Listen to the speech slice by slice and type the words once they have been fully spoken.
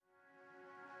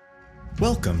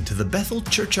Welcome to the Bethel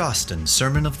Church Austin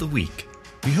Sermon of the Week.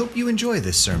 We hope you enjoy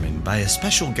this sermon by a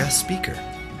special guest speaker.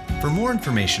 For more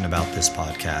information about this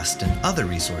podcast and other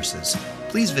resources,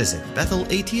 please visit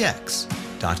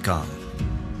bethelatx.com.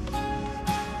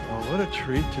 Well, what a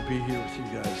treat to be here with you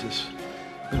guys. It's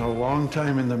been a long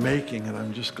time in the making, and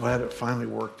I'm just glad it finally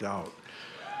worked out.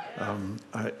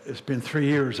 It's been 3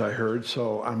 years, I heard,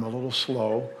 so I'm a little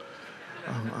slow.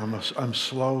 I'm a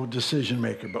slow decision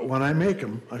maker, but when I make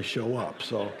them, I show up.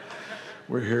 So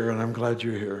we're here, and I'm glad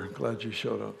you're here. Glad you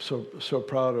showed up. So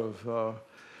proud of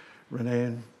Renee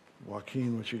and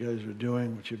Joaquin, what you guys are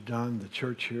doing, what you've done, the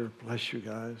church here. Bless you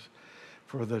guys.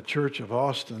 For the Church of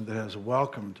Austin that has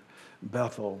welcomed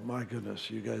Bethel, my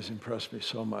goodness, you guys impressed me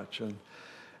so much,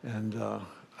 and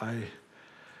I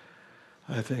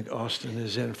think Austin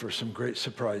is in for some great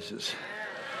surprises,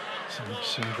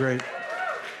 some great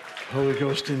Holy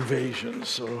Ghost invasions.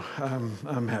 So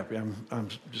I'm happy. I'm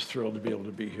just thrilled to be able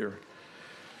to be here.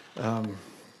 I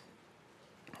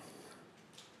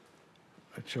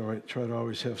try to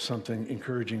always have something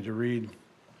encouraging to read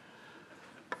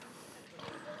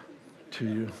to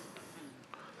you.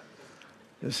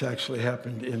 This actually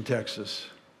happened in Texas.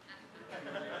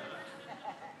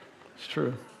 It's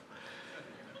true.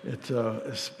 It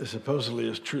supposedly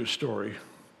is a true story.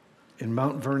 In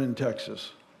Mount Vernon,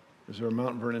 Texas. Is there a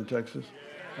Mount Vernon, Texas?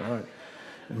 All right.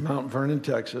 In Mount Vernon,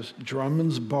 Texas,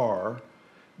 Drummond's Bar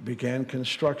began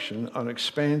construction on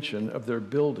expansion of their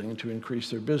building to increase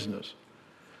their business.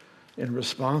 In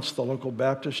response, the local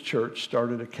Baptist church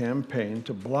started a campaign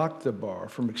to block the bar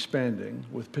from expanding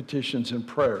with petitions and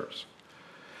prayers.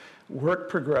 Work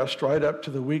progressed right up to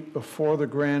the week before the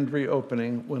grand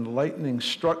reopening when lightning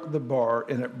struck the bar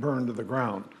and it burned to the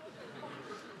ground.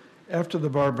 After the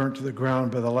bar burnt to the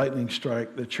ground by the lightning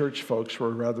strike, the church folks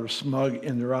were rather smug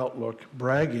in their outlook,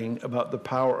 bragging about the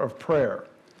power of prayer.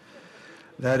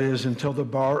 That is, until the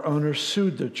bar owner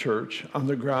sued the church on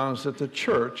the grounds that the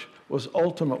church was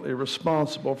ultimately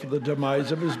responsible for the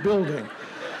demise of his building,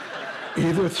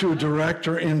 either through direct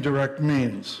or indirect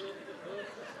means.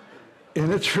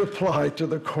 In its reply to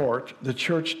the court, the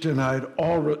church denied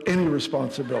any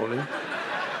responsibility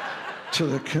to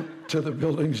the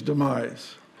building's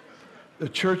demise. The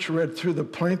church read through the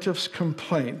plaintiff's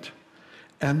complaint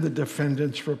and the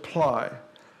defendant's reply.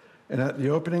 And at the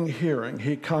opening hearing,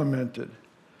 he commented,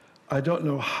 "I don't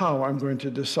know how I'm going to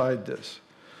decide this,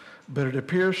 but it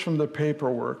appears from the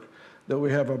paperwork that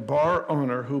we have a bar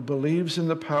owner who believes in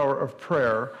the power of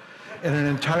prayer and an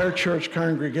entire church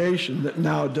congregation that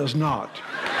now does not."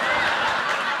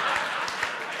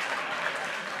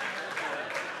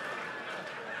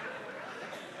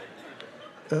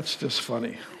 That's just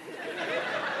funny.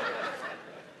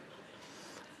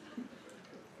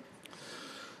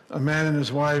 A man and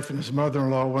his wife and his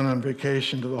mother-in-law went on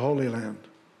vacation to the Holy Land.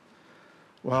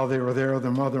 While they were there,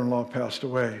 the mother-in-law passed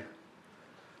away.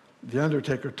 The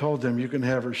undertaker told them, "You can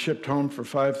have her shipped home for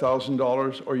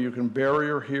 $5,000, or you can bury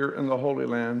her here in the Holy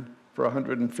Land for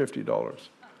 $150.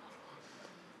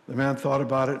 The man thought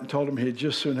about it and told him he'd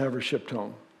just soon have her shipped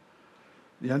home.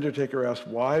 The undertaker asked,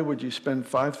 "Why would you spend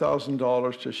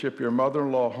 $5,000 to ship your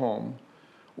mother-in-law home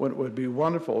when it would be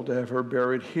wonderful to have her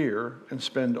buried here and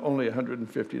spend only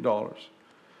 $150?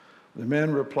 The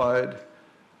man replied,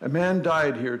 "A man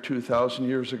died here 2,000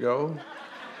 years ago.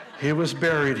 He was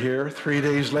buried here. 3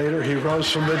 days later, he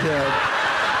rose from the dead.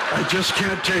 I just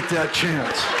can't take that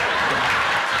chance."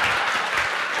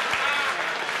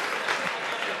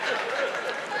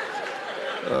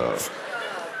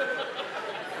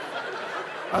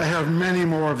 I have many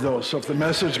more of those. So if the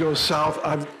message goes south,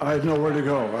 I have nowhere to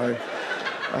go.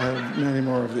 I have many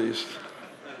more of these.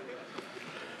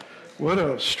 What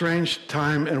a strange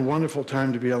time and wonderful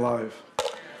time to be alive.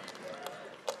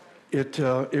 It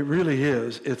really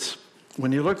is. It's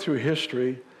when you look through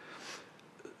history,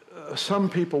 some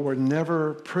people were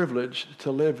never privileged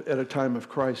to live at a time of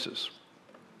crisis.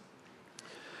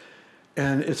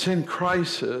 And it's in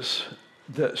crisis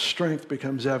that strength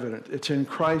becomes evident. It's in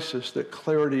crisis that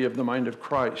clarity of the mind of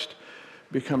Christ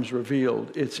becomes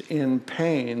revealed. It's in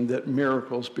pain that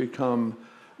miracles become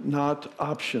not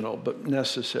optional, but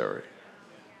necessary.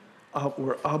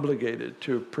 We're obligated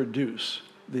to produce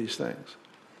these things.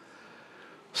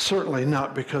 Certainly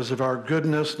not because of our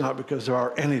goodness, not because of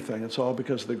our anything. It's all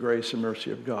because of the grace and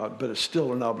mercy of God, but it's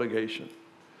still an obligation.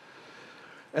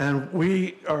 And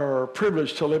we are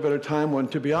privileged to live at a time when,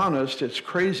 to be honest, it's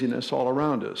craziness all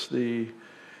around us. It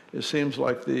seems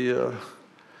like the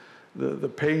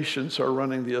patients are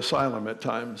running the asylum at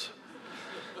times.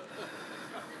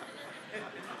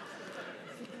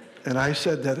 And I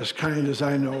said that as kind as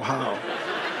I know how.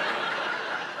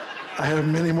 I have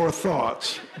many more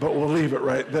thoughts, but we'll leave it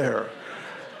right there.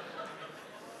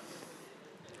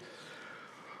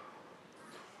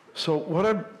 So what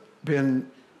I've been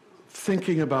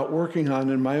thinking about working on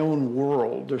in my own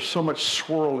world, there's so much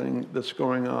swirling that's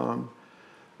going on,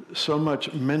 so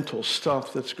much mental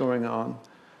stuff that's going on.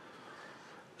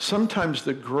 Sometimes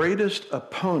the greatest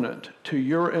opponent to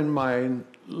your and mine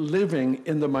living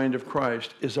in the mind of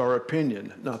Christ is our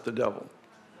opinion, not the devil.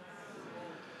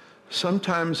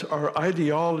 Sometimes our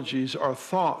ideologies are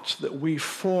thoughts that we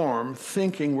form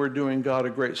thinking we're doing God a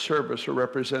great service or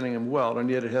representing him well, and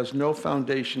yet it has no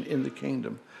foundation in the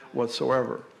kingdom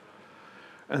whatsoever.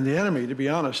 And the enemy, to be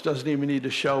honest, doesn't even need to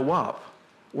show up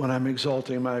when I'm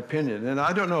exalting my opinion. And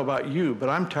I don't know about you, but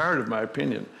I'm tired of my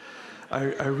opinion.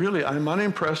 I'm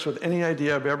unimpressed with any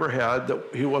idea I've ever had that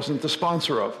he wasn't the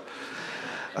sponsor of.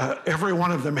 Every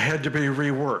one of them had to be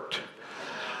reworked.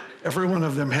 Every one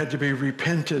of them had to be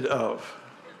repented of.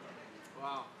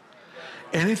 Wow.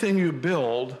 Anything you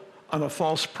build on a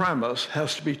false premise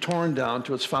has to be torn down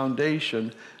to its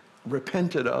foundation,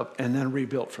 repented of, and then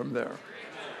rebuilt from there.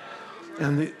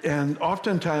 And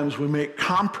oftentimes we make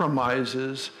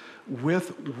compromises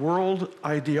with world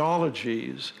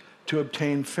ideologies to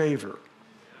obtain favor.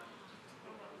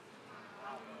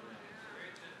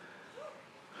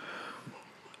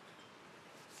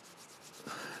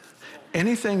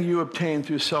 Anything you obtain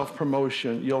through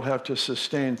self-promotion, you'll have to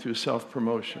sustain through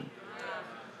self-promotion.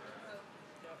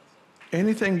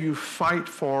 Anything you fight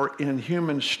for in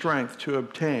human strength to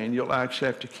obtain, you'll actually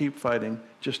have to keep fighting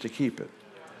just to keep it.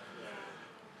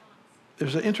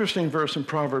 There's an interesting verse in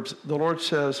Proverbs. The Lord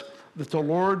says that the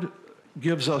Lord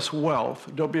gives us wealth.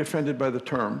 Don't be offended by the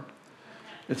term.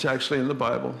 It's actually in the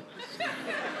Bible.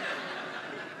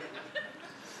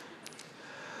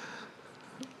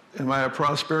 Am I a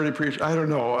prosperity preacher? I don't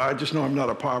know. I just know I'm not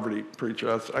a poverty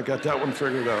preacher. I got that one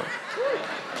figured out.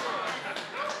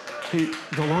 The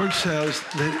Lord says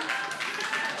that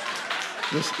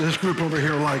this group over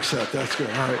here likes that. That's good.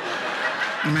 All right.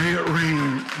 May it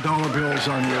rain dollar bills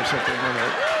on you or something. All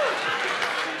right.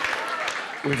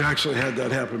 We've actually had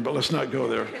that happen, but let's not go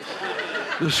there.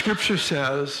 The scripture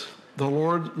says the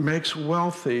Lord makes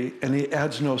wealthy and he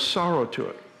adds no sorrow to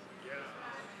it.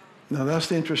 Now that's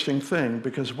the interesting thing,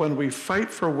 because when we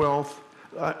fight for wealth,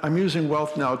 I'm using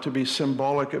wealth now to be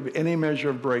symbolic of any measure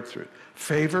of breakthrough.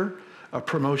 Favor, a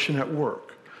promotion at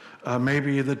work,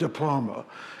 maybe the diploma.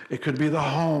 It could be the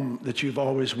home that you've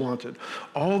always wanted.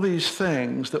 All these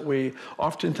things that we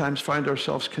oftentimes find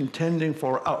ourselves contending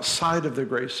for outside of the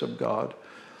grace of God.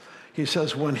 He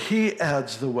says when he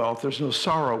adds the wealth, there's no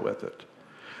sorrow with it.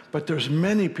 But there's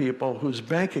many people whose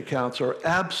bank accounts are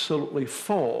absolutely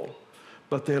full,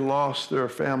 but they lost their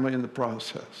family in the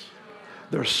process.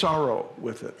 Their sorrow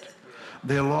with it.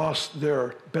 They lost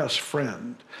their best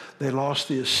friend. They lost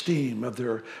the esteem of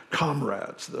their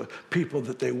comrades, the people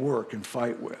that they work and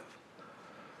fight with.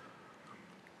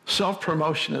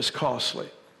 Self-promotion is costly.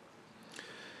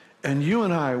 And you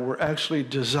and I were actually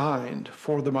designed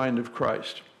for the mind of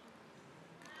Christ.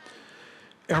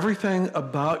 Everything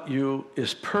about you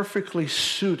is perfectly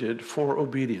suited for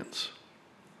obedience.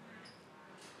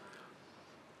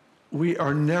 We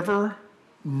are never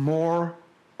more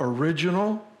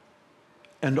original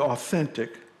and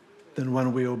authentic than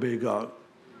when we obey God.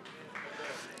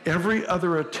 Every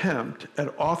other attempt at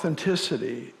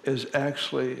authenticity is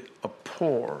actually a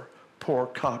poor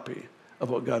copy of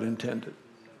what God intended.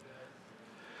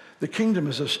 The kingdom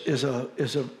is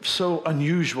so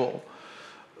unusual.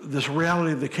 This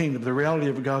reality of the kingdom, the reality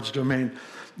of God's domain,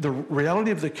 the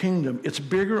reality of the kingdom, it's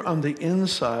bigger on the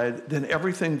inside than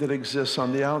everything that exists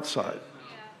on the outside.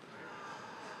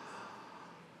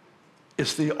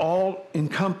 It's the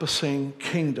all-encompassing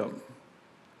kingdom.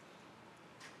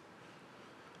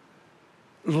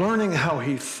 Learning how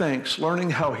he thinks, learning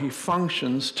how he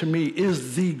functions, to me,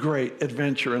 is the great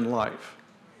adventure in life.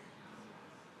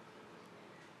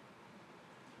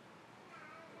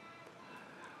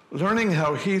 Learning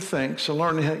how he thinks and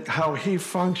learning how he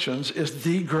functions is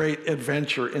the great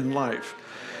adventure in life,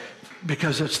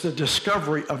 because it's the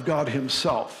discovery of God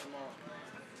himself.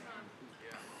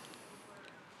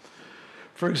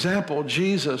 For example,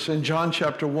 Jesus in John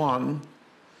chapter 1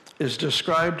 is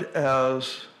described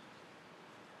as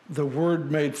the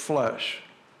Word made flesh.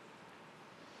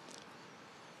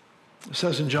 It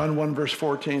says in John 1 verse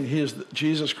 14,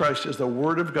 Jesus Christ is the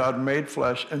Word of God made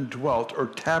flesh and dwelt or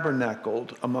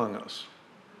tabernacled among us.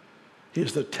 He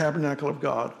is the tabernacle of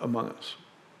God among us.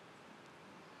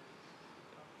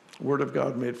 Word of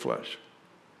God made flesh.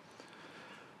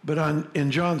 But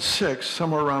in John 6,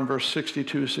 somewhere around verse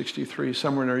 62, 63,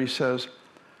 somewhere in there, he says,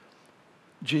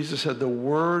 Jesus said, the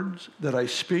words that I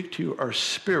speak to you are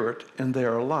spirit and they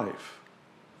are life.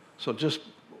 So just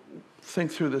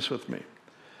think through this with me.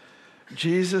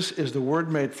 Jesus is the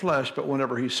Word made flesh, but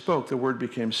whenever he spoke, the Word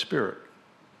became spirit.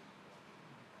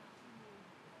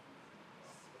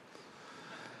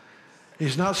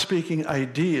 He's not speaking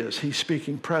ideas, he's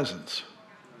speaking presence.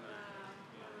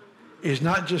 He's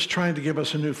not just trying to give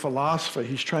us a new philosophy,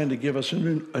 he's trying to give us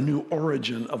a new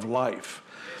origin of life.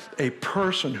 A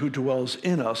person who dwells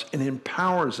in us and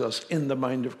empowers us in the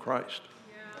mind of Christ.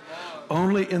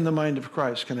 Only in the mind of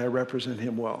Christ can I represent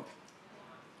him well.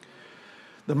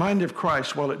 The mind of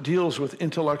Christ, while it deals with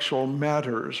intellectual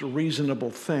matters,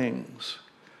 reasonable things,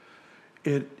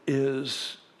 it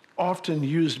is often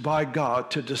used by God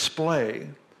to display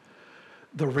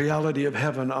the reality of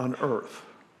heaven on earth.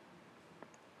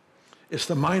 It's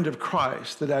the mind of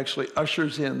Christ that actually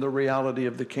ushers in the reality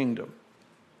of the kingdom.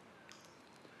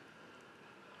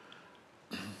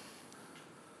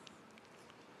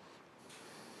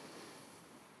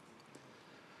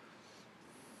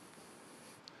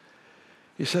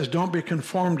 He says, don't be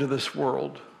conformed to this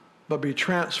world, but be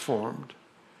transformed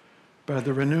by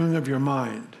the renewing of your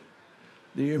mind,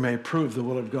 that you may prove the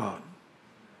will of God.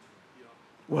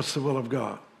 What's the will of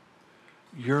God?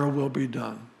 Your will be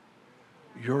done.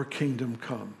 Your kingdom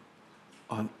come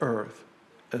on earth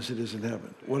as it is in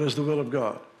heaven. What is the will of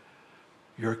God?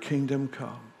 Your kingdom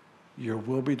come. Your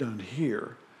will be done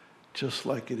here just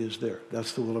like it is there.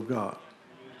 That's the will of God.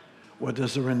 What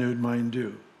does the renewed mind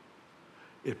do?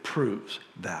 It proves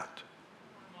that.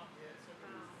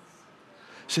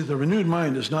 See, the renewed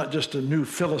mind is not just a new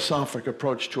philosophic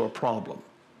approach to a problem.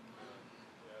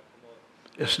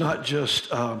 It's not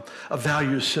just a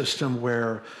value system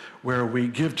where we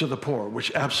give to the poor,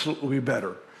 which absolutely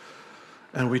better.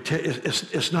 And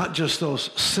it's not just those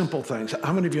simple things.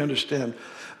 How many of you understand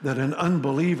that an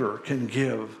unbeliever can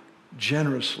give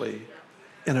generously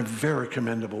in a very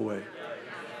commendable way,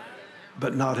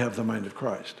 but not have the mind of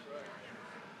Christ?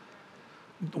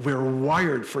 We're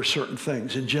wired for certain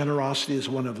things, and generosity is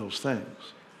one of those things.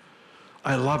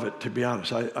 I love it, to be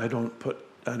honest. I don't put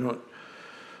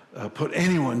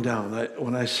anyone down.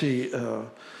 When I see,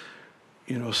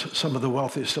 some of the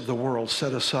wealthiest of the world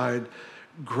set aside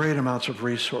great amounts of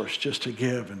resource just to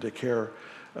give and to care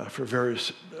for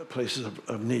various places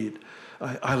of need.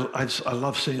 I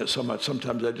love seeing it so much.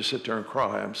 Sometimes I just sit there and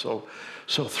cry. I'm so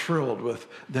thrilled with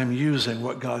them using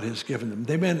what God has given them.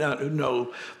 They may not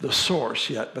know the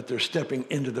source yet, but they're stepping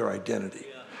into their identity.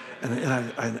 And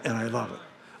I love it.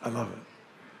 I love it.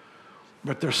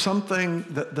 But there's something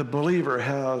that the believer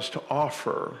has to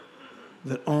offer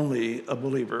that only a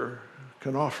believer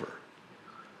can offer.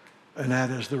 And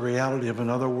that is the reality of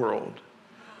another world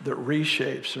that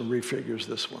reshapes and refigures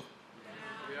this one.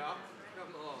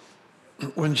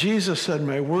 When Jesus said,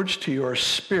 my words to you are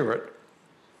spirit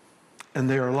and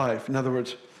they are life. In other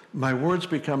words, my words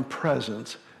become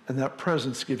presence and that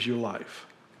presence gives you life.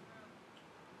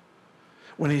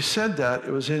 When he said that, it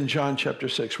was in John chapter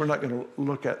 6. We're not going to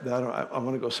look at that. I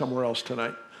want to go somewhere else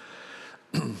tonight.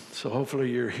 So hopefully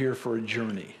you're here for a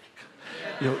journey.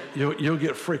 You'll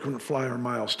get frequent flyer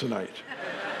miles tonight.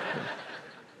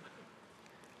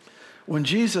 When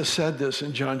Jesus said this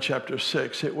in John chapter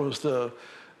 6, it was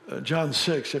John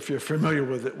 6, if you're familiar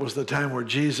with it, was the time where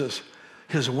Jesus,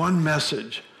 his one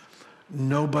message,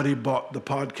 nobody bought the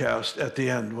podcast at the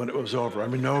end when it was over. I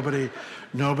mean, nobody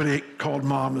called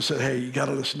mom and said, hey, you got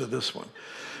to listen to this one.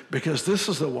 Because this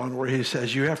is the one where he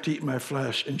says, you have to eat my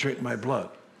flesh and drink my blood.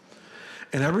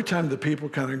 And every time the people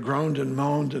kind of groaned and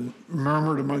moaned and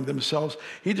murmured among themselves,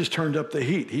 he just turned up the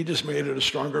heat. He just made it a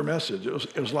stronger message. It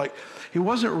was like he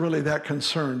wasn't really that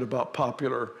concerned about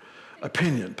public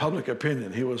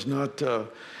opinion. He was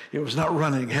not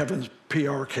running heaven's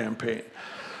PR campaign.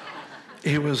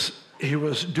 He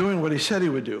was doing what he said he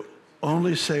would do,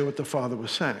 only say what the Father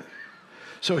was saying.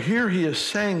 So here he is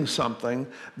saying something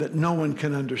that no one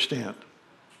can understand.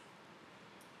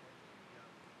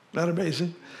 Isn't that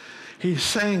amazing? He's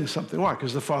saying something. Why?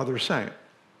 Because the Father is saying it.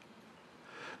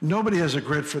 Nobody has a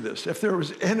grid for this. If there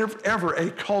was ever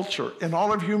a culture in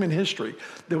all of human history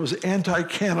that was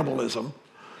anti-cannibalism,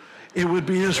 it would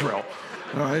be Israel.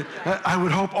 All right? I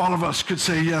would hope all of us could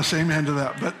say yes, amen to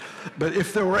that. But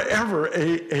if there were ever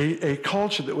a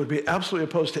culture that would be absolutely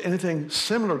opposed to anything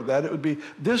similar to that, it would be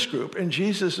this group. And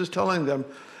Jesus is telling them,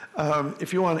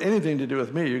 if you want anything to do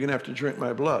with me, you're going to have to drink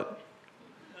my blood.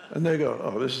 And they go,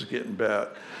 oh, this is getting bad.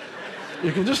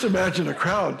 You can just imagine a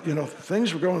crowd.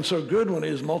 Things were going so good when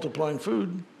he was multiplying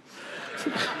food.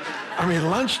 I mean,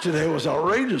 lunch today was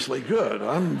outrageously good.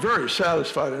 I'm very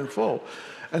satisfied and full.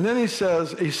 And then he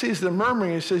says, he sees them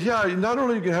murmuring. He says, yeah, not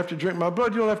only are you going to have to drink my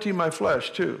blood, you'll have to eat my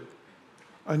flesh too.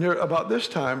 And about this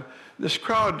time, this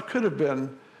crowd could have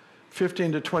been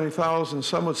 15 to 20,000.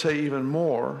 Some would say even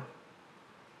more.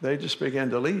 They just began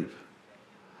to leave.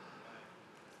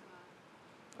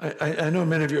 I know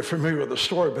many of you are familiar with the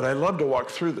story, but I love to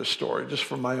walk through the story just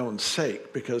for my own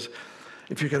sake, because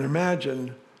if you can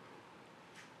imagine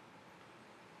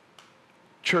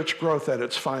church growth at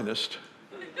its finest,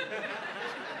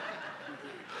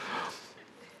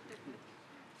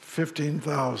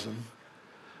 15,000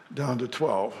 down to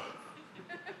 12.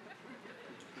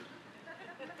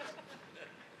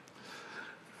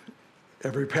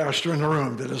 Every pastor in the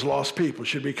room that has lost people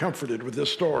should be comforted with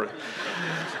this story.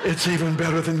 It's even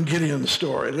better than Gideon's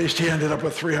story. At least he ended up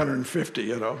with 350,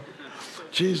 you know.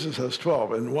 Jesus has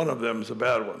 12, and one of them is a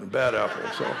bad one, a bad apple.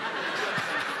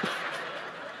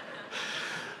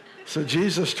 So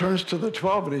Jesus turns to the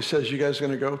 12 and he says, you guys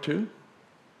going to go too?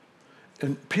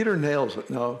 And Peter nails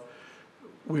it. Now,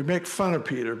 we make fun of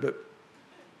Peter, but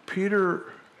Peter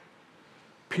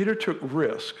took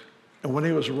risk. And when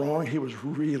he was wrong, he was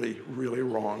really, really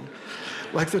wrong.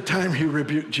 Like the time he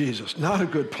rebuked Jesus. Not a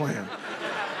good plan.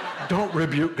 Don't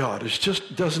rebuke God. It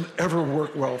just doesn't ever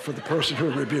work well for the person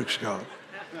who rebukes God.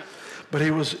 But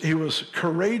he was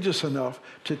courageous enough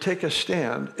to take a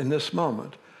stand in this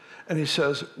moment. And he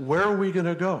says, where are we going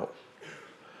to go?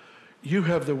 You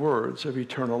have the words of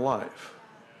eternal life.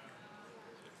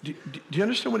 Do you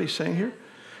understand what he's saying here?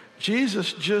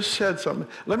 Jesus just said something.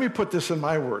 Let me put this in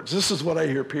my words. This is what I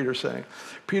hear Peter saying.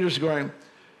 Peter's going,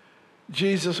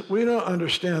 Jesus, we don't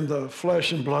understand the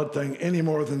flesh and blood thing any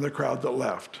more than the crowd that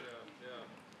left.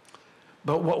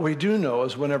 But what we do know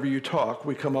is whenever you talk,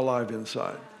 we come alive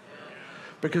inside.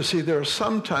 Because see, there are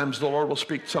sometimes the Lord will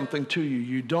speak something to you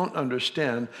you don't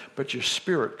understand, but your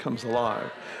spirit comes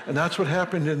alive. And that's what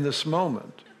happened in this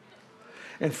moment.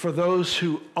 And for those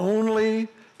who only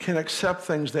can accept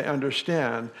things they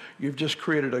understand, you've just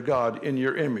created a God in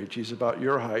your image. He's about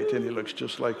your height and he looks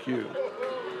just like you.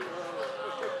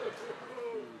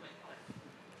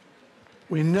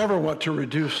 We never want to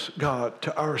reduce God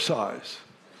to our size,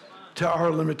 to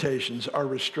our limitations, our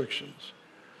restrictions.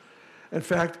 In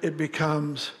fact, it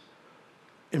becomes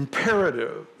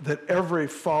imperative that every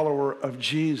follower of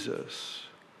Jesus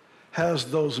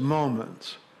has those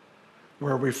moments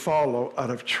where we follow out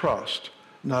of trust,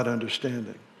 not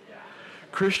understanding.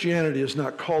 Christianity is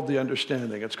not called the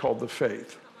understanding, it's called the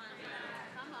faith.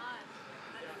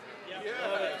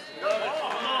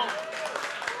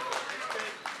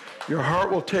 Your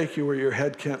heart will take you where your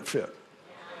head can't fit.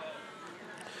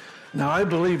 Now, I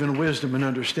believe in wisdom and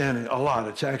understanding a lot.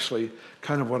 It's actually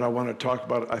kind of what I want to talk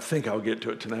about. I think I'll get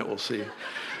to it tonight. We'll see.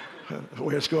 The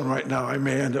way it's going right now, I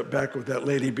may end up back with that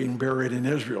lady being buried in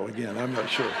Israel again. I'm not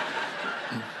sure.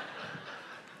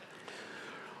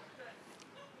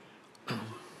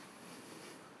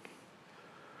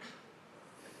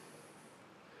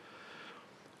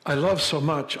 I love so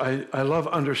much. I love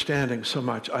understanding so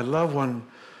much. I love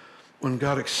when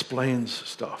God explains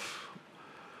stuff.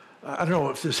 I don't know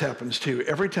if this happens to you.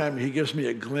 Every time he gives me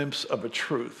a glimpse of a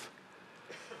truth,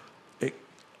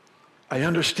 I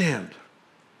understand.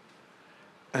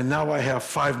 And now I have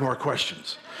 5 more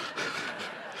questions.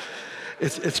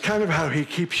 It's kind of how he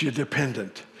keeps you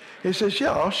dependent. He says,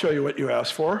 yeah, I'll show you what you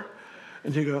asked for.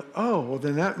 And you go, oh, well,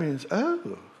 then that means,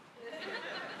 oh,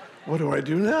 what do I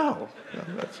do now?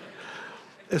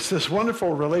 It's this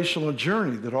wonderful relational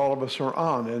journey that all of us are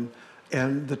on.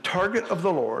 And the target of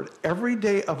the Lord every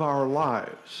day of our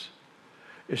lives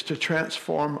is to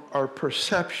transform our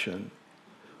perception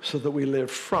so that we live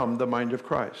from the mind of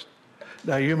Christ.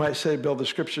 Now, you might say, Bill, the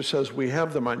scripture says we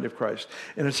have the mind of Christ.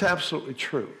 And it's absolutely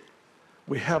true.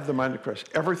 We have the mind of Christ.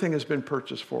 Everything has been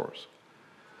purchased for us.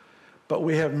 But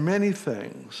we have many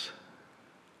things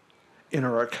in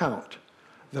our account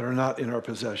that are not in our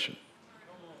possession.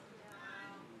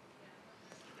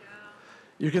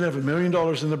 You can have $1 million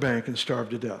in the bank and starve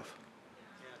to death.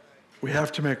 We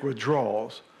have to make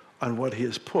withdrawals on what he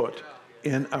has put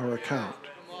in our account.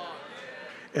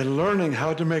 And learning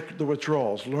how to make the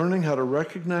withdrawals, learning how to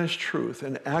recognize truth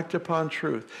and act upon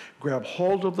truth, grab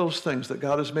hold of those things that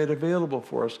God has made available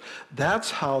for us,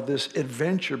 that's how this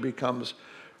adventure becomes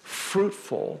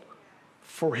fruitful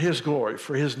for his glory,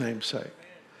 for his name's sake.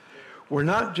 We're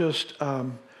not just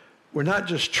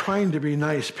trying to be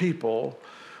nice people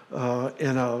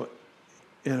in an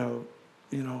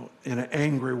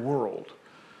angry world.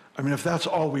 I mean, if that's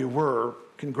all we were,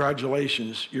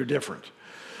 congratulations, you're different.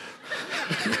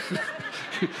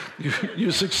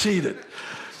 you succeeded.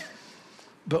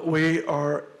 But we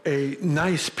are a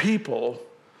nice people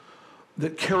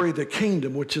that carry the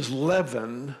kingdom, which is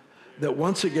leaven, that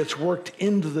once it gets worked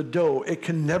into the dough, it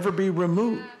can never be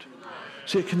removed.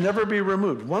 See, it can never be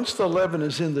removed. Once the leaven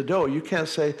is in the dough, you can't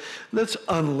say, let's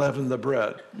unleaven the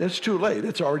bread. It's too late.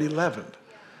 It's already leavened.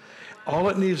 All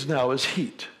it needs now is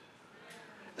heat.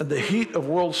 And the heat of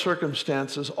world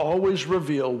circumstances always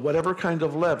reveal whatever kind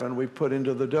of leaven we put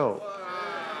into the dough.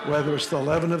 Whether it's the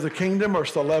leaven of the kingdom or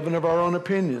it's the leaven of our own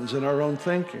opinions and our own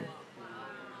thinking.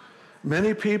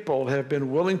 Many people have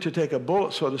been willing to take a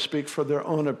bullet, so to speak, for their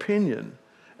own opinion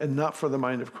and not for the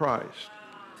mind of Christ.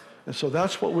 And so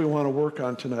that's what we want to work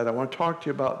on tonight. I want to talk to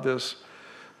you about this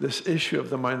issue of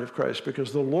the mind of Christ,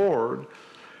 because the Lord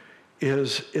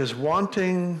is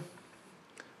wanting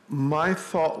my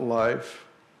thought life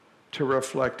to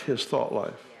reflect his thought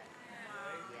life.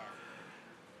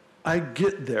 I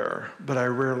get there, but I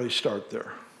rarely start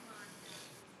there.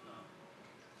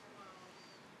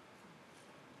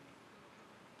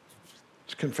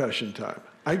 It's confession time.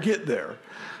 I get there.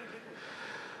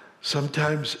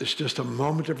 Sometimes it's just a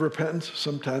moment of repentance.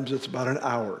 Sometimes it's about an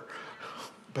hour.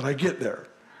 But I get there.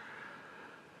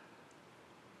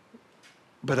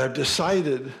 But I've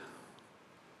decided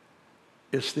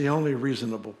it's the only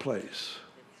reasonable place.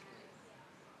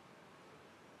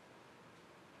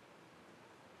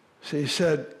 See, he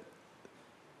said,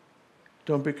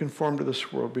 don't be conformed to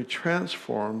this world. Be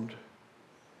transformed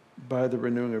by the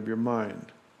renewing of your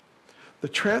mind. The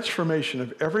transformation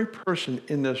of every person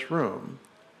in this room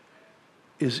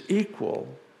is equal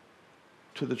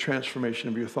to the transformation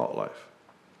of your thought life.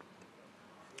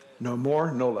 No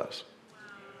more, no less.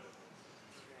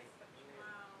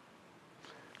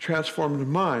 Transformed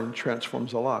mind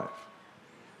transforms a life.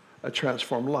 A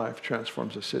transformed life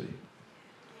transforms a city.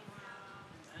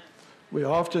 We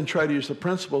often try to use the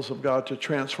principles of God to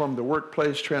transform the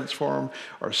workplace, transform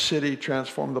our city,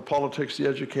 transform the politics, the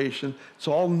education. It's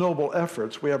all noble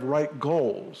efforts. We have right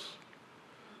goals.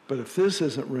 But if this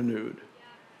isn't renewed,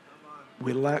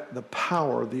 we lack the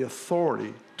power, the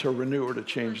authority to renew or to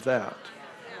change that.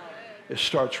 It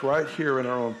starts right here in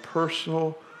our own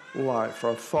personal life,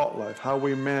 our thought life, how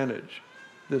we manage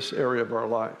this area of our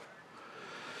life.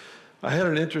 I had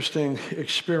an interesting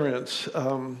experience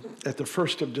at the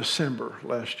 1st of December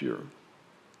last year.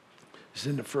 It's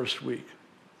in the first week.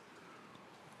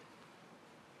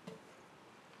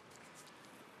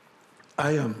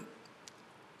 I've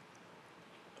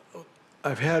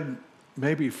had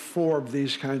maybe 4 of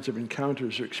these kinds of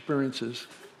encounters or experiences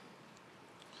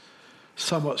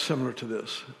somewhat similar to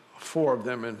this. 4 of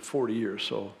them in 40 years.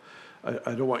 So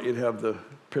I don't want you to have the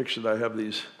picture that I have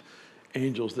these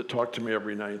angels that talk to me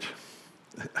every night.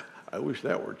 I wish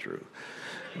that were true.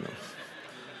 You know,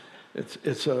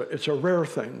 it's a rare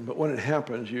thing, but when it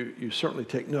happens, you certainly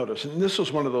take notice. And this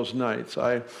was one of those nights.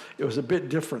 It was a bit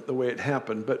different the way it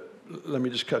happened, but let me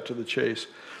just cut to the chase.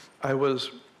 I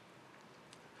was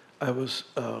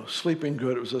sleeping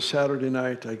good. It was a Saturday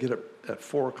night. I get up at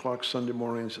 4 o'clock Sunday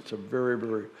mornings. It's a very,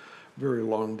 very, very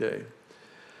long day.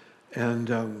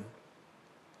 And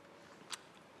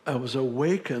I was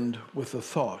awakened with a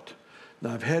thought.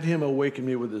 Now, I've had him awaken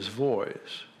me with his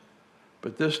voice,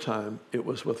 but this time it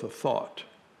was with a thought.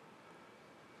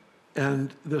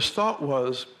 And this thought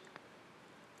was,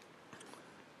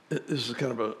 this is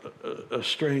kind of a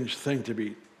strange thing to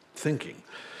be thinking.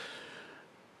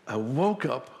 I woke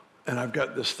up and I've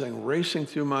got this thing racing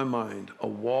through my mind. A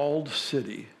walled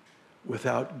city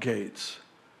without gates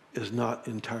is not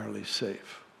entirely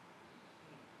safe.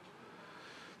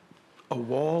 A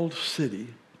walled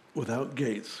city without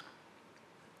gates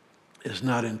is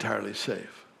not entirely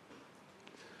safe.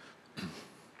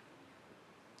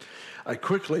 I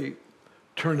quickly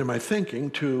turned in my thinking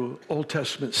to Old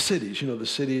Testament cities. You know, the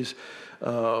cities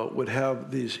would have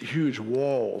these huge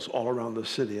walls all around the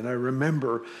city. And I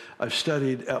remember I've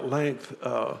studied at length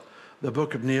the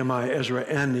book of Nehemiah, Ezra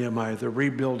and Nehemiah, the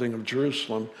rebuilding of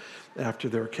Jerusalem after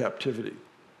their captivity.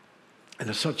 And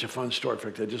it's such a fun story. In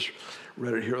fact, I just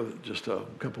read it here just a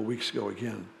couple of weeks ago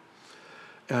again.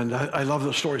 And I love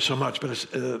the story so much, but it's,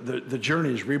 the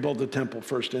journey is rebuild the temple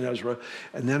first in Ezra,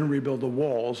 and then rebuild the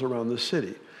walls around the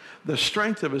city. The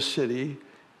strength of a city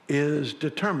is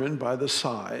determined by the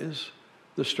size,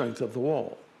 the strength of the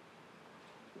wall.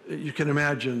 You can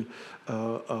imagine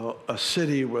a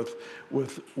city with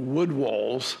wood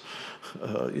walls,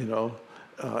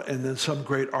 and then some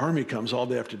great army comes. All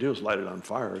they have to do is light it on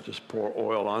fire. Just pour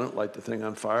oil on it, light the thing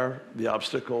on fire. The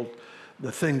obstacle,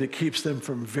 the thing that keeps them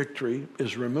from victory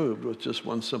is removed with just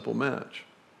one simple match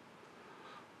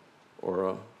or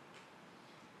a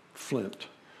flint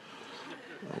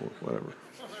or whatever.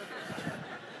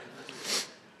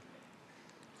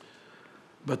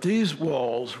 But these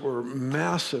walls were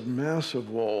massive, massive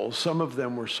walls. Some of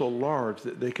them were so large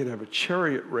that they could have a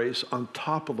chariot race on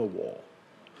top of the wall.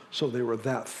 So they were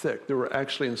that thick. There were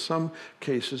actually, in some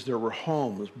cases, there were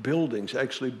homes, buildings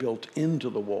actually built into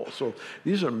the wall. So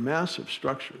these are massive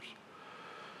structures.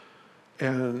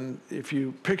 And if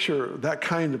you picture that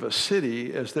kind of a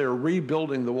city, as they're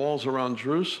rebuilding the walls around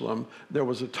Jerusalem, there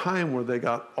was a time where they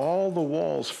got all the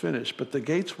walls finished, but the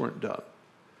gates weren't done.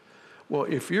 Well,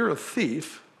 if you're a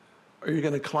thief, are you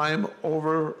going to climb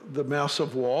over the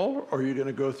massive wall, or are you going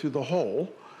to go through the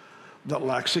hole that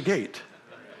lacks a gate?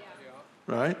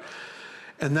 Right?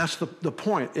 And that's the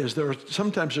point, is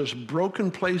sometimes there's broken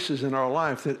places in our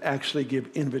life that actually give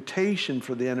invitation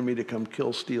for the enemy to come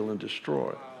kill, steal, and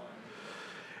destroy.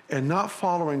 And not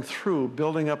following through,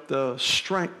 building up the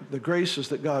strength, the graces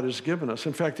that God has given us.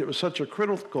 In fact, it was such a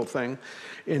critical thing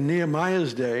in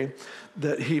Nehemiah's day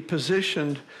that he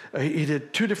positioned, he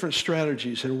did two different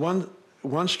strategies. And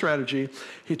one strategy,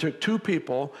 he took two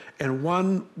people, and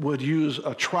one would use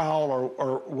a trowel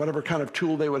or whatever kind of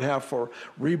tool they would have for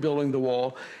rebuilding the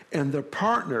wall, and the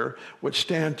partner would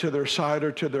stand to their side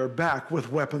or to their back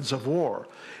with weapons of war.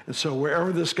 And so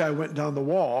wherever this guy went down the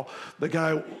wall, the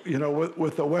guy,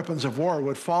 with the weapons of war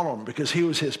would follow him because he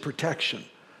was his protection.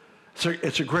 So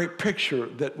it's a great picture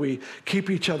that we keep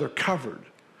each other covered.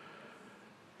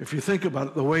 If you think about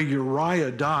it, the way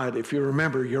Uriah died, if you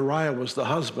remember, Uriah was the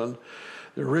husband,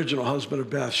 the original husband of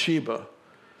Bathsheba.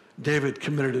 David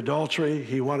committed adultery.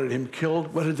 He wanted him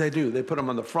killed. What did they do? They put him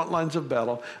on the front lines of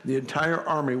battle. The entire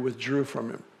army withdrew from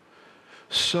him.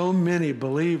 So many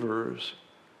believers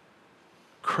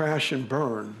crash and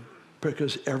burn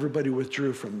because everybody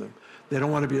withdrew from them. They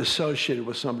don't want to be associated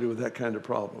with somebody with that kind of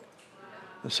problem.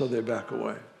 And so they back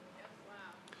away.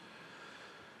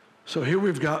 So here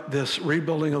we've got this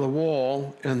rebuilding of the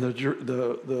wall and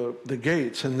the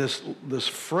gates, and this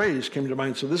phrase came to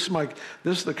mind. So this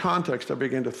is the context I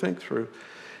began to think through.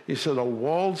 He said, a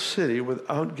walled city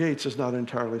without gates is not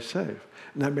entirely safe.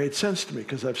 And that made sense to me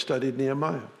because I've studied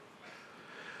Nehemiah.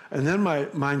 And then my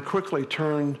mind quickly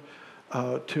turned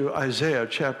to Isaiah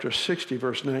chapter 60,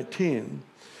 verse 19,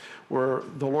 where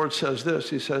the Lord says this.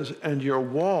 He says, and your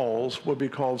walls will be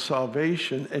called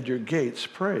salvation and your gates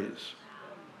praise.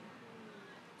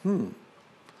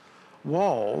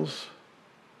 Walls,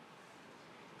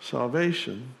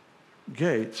 salvation,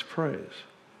 gates, praise.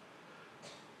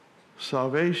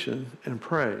 Salvation and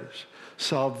praise.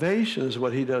 Salvation is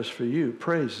what he does for you.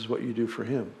 Praise is what you do for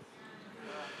him.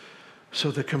 So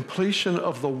the completion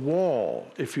of the wall,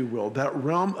 if you will, that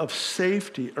realm of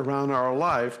safety around our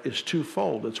life is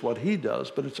twofold. It's what he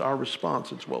does, but it's our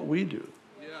response. It's what we do.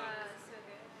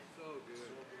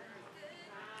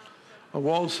 A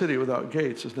walled city without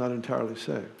gates is not entirely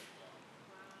safe.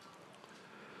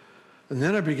 And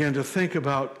then I began to think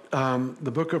about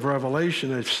the book of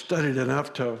Revelation. I've studied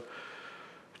enough to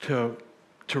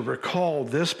recall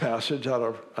this passage out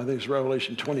of, I think it's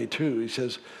Revelation 22. He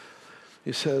says,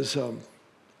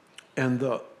 and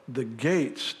the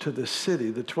gates to the city,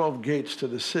 the 12 gates to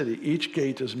the city, each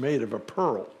gate is made of a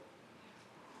pearl.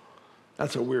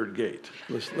 That's a weird gate.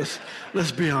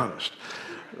 Let's be honest.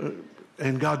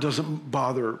 And God doesn't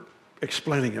bother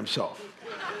explaining himself.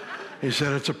 He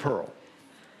said it's a pearl.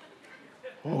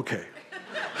 Okay.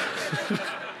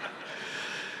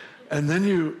 And then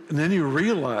you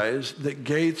realize that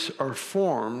gates are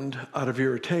formed out of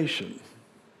irritation.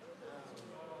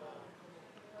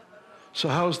 So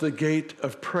how's the gate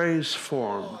of praise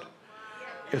formed?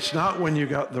 It's not when you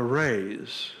got the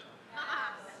raise.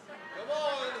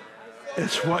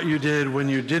 It's what you did when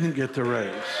you didn't get the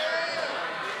raise.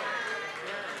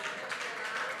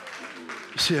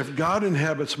 See, if God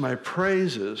inhabits my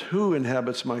praises, who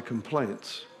inhabits my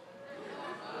complaints?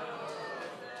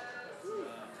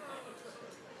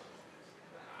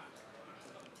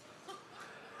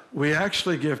 We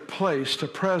actually give place to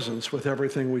presence with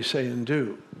everything we say and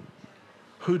do.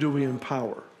 Who do we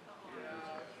empower?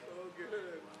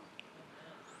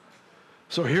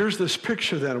 So here's this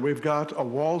picture then. We've got a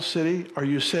walled city. Are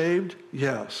you saved?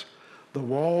 Yes. The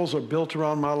walls are built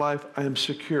around my life. I am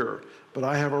secure, but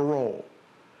I have a role.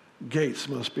 Gates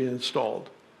must be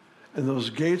installed. And those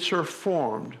gates are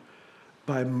formed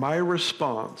by my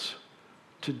response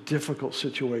to difficult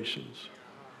situations.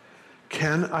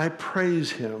 Can I praise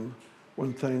him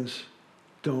when things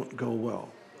don't go well?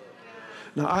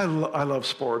 Now, I love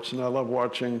sports, and I love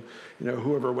watching,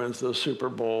 whoever wins the Super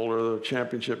Bowl or the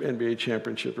championship, NBA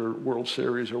championship or World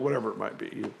Series or whatever it might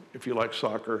be. If you like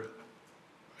soccer,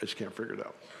 I just can't figure it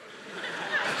out.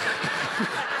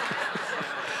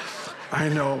 I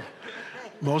know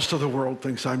most of the world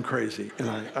thinks I'm crazy, and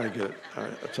I get it.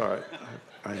 It's all right.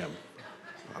 I am.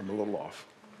 I'm a little off.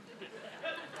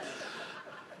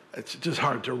 It's just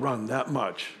hard to run that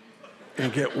much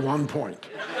and get 1 point.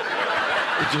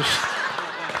 It just,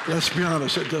 let's be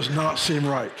honest, it does not seem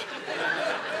right.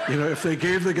 You know, if they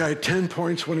gave the guy 10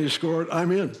 points when he scored,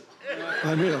 I'm in.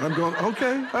 I'm going,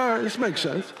 okay, all right, this makes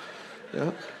sense.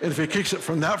 Yeah. And if he kicks it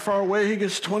from that far away, he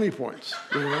gets 20 points.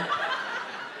 You know?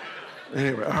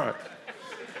 Anyway, all right.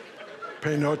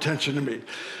 Pay no attention to me.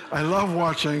 I love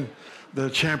watching the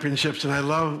championships, and I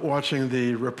love watching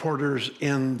the reporters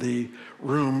in the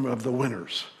room of the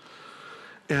winners.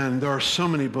 And there are so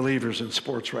many believers in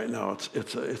sports right now.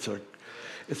 It's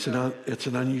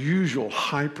an unusual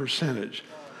high percentage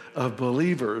of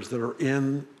believers that are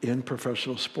in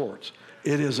professional sports.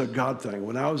 It is a God thing.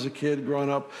 When I was a kid growing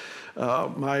up,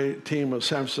 my team was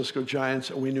San Francisco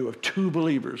Giants, and we knew of 2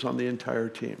 believers on the entire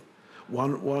team.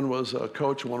 One was a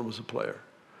coach, and one was a player.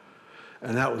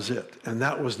 And that was it. And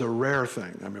that was the rare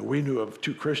thing. I mean, we knew of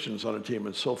 2 Christians on a team,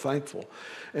 and so thankful.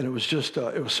 And it was just,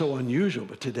 it was so unusual.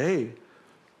 But today,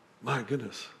 my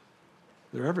goodness,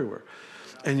 they're everywhere.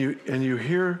 And you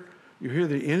hear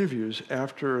the interviews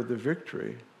after the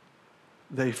victory.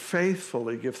 They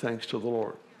faithfully give thanks to the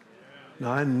Lord.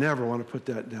 Now, I never want to put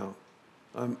that down.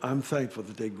 I'm thankful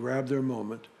that they grab their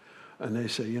moment and they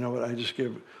say, you know what, I just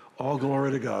give all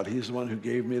glory to God. He's the one who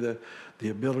gave me the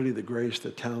ability, the grace,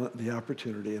 the talent, the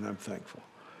opportunity, and I'm thankful.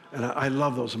 And I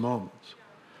love those moments.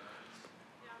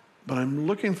 But I'm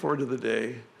looking forward to the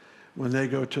day when they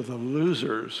go to the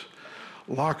losers'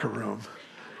 locker room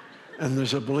and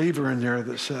there's a believer in there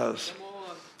that says,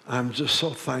 I'm just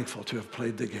so thankful to have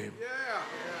played the game.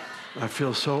 I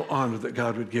feel so honored that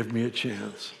God would give me a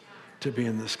chance to be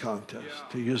in this contest,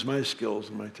 to use my skills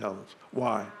and my talents.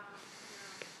 Why?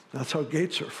 That's how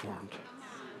gates are formed.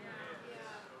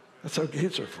 That's how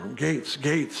gates are formed. Gates,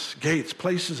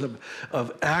 places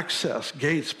of access,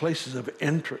 gates, places of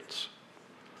entrance.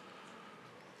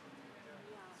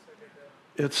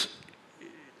 It's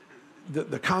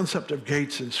the concept of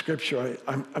gates in Scripture.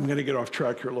 I'm going to get off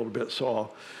track here a little bit,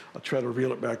 so I'll try to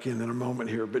reel it back in a moment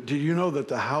here. But do you know that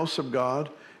the house of God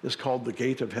is called the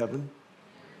gate of heaven?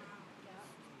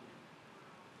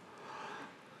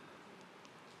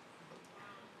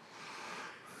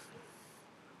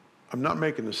 I'm not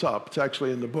making this up. It's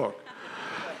actually in the book.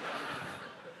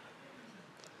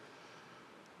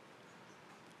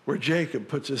 Where Jacob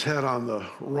puts his head on the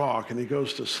rock and he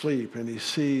goes to sleep and he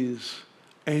sees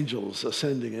angels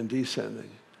ascending and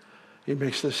descending. He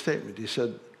makes this statement. He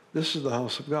said, this is the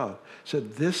house of God. He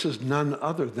said, this is none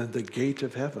other than the gate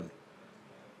of heaven.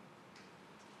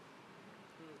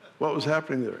 What was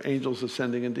happening there? Angels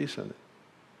ascending and descending.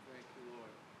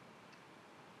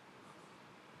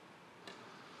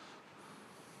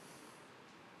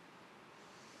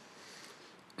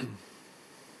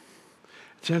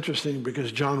 It's interesting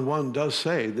because John 1 does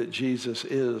say that Jesus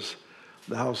is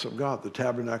the house of God, the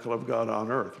tabernacle of God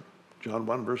on earth. John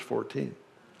 1, verse 14.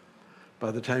 By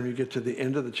the time you get to the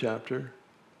end of the chapter,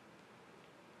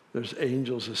 there's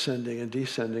angels ascending and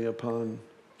descending upon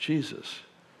Jesus,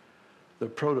 the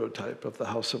prototype of the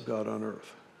house of God on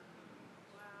earth.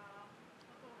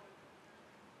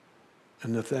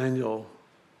 And Nathanael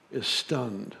is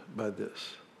stunned by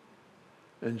this.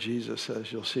 And Jesus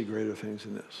says, you'll see greater things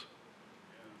than this.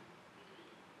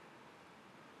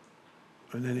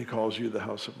 And then he calls you the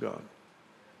house of God.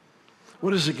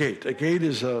 What is a gate? A gate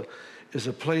is a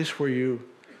place where you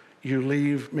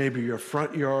leave maybe your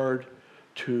front yard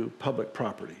to public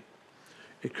property.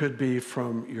 It could be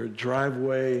from your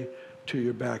driveway to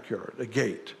your backyard, a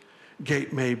gate.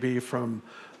 Gate may be from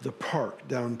the park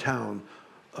downtown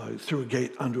through a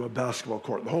gate onto a basketball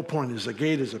court. The whole point is a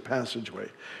gate is a passageway.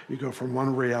 You go from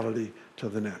one reality to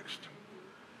the next.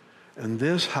 And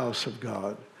this house of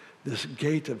God, this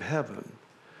gate of heaven,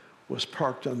 was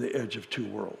parked on the edge of 2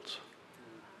 worlds,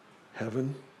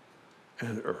 heaven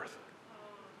and earth,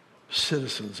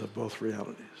 citizens of both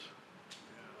realities,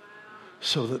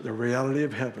 so that the reality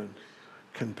of heaven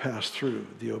can pass through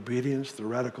the obedience, the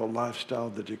radical lifestyle,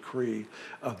 the decree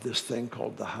of this thing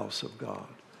called the house of God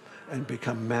and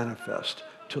become manifest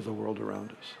to the world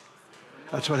around us.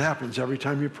 That's what happens every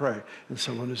time you pray and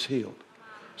someone is healed.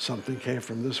 Something came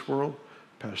from this world,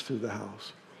 passed through the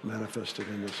house, manifested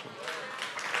in this one.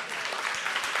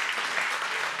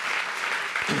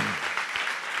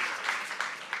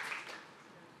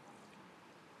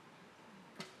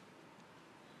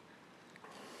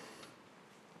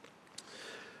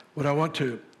 What I want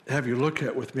to have you look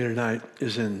at with me tonight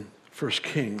is in 1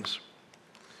 Kings,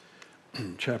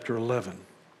 chapter 11.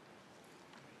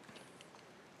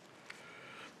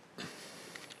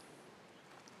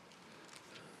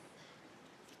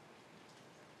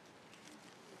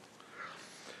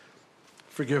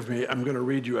 Forgive me, I'm going to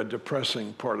read you a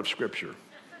depressing part of Scripture.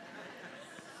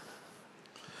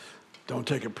 Don't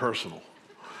take it personal.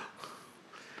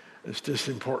 It's just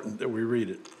important that we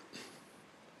read it.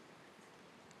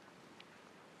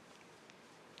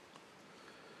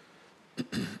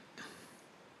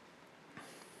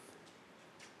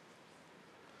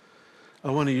 I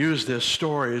want to use this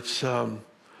story. It's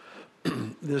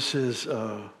this is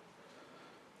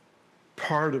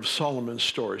part of Solomon's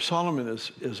story. Solomon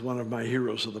is one of my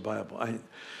heroes of the Bible.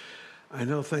 I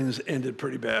know things ended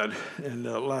pretty bad, and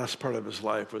the last part of his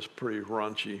life was pretty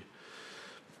raunchy.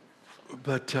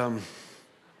 But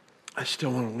I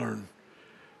still want to learn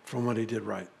from what he did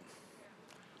right.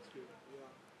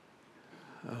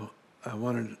 I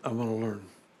want to learn.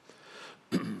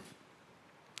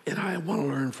 And I want to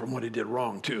learn from what he did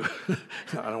wrong, too.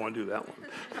 I don't want to do that one.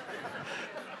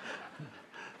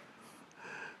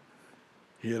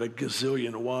 He had a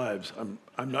gazillion wives.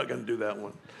 I'm not going to do that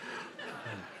one.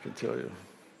 I can tell you.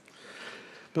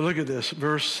 But look at this,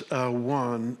 verse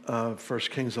 1 of 1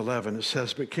 Kings 11. It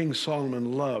says, "But King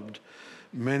Solomon loved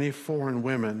many foreign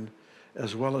women,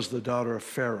 as well as the daughter of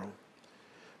Pharaoh,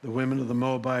 the women of the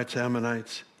Moabites,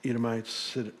 Ammonites,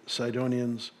 Edomites,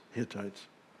 Sidonians, Hittites,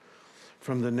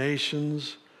 from the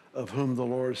nations of whom the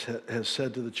Lord has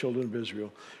said to the children of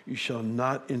Israel, you shall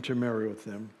not intermarry with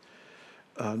them,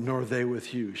 nor they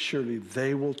with you. Surely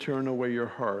they will turn away your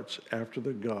hearts after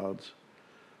the gods."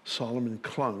 Solomon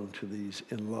clung to these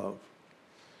in love.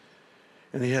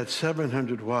 And he had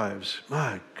 700 wives.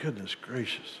 My goodness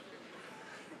gracious.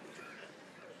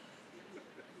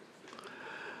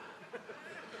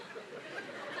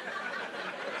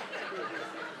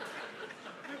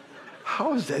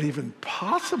 How is that even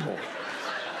possible?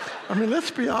 I mean, let's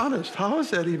be honest. How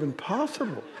is that even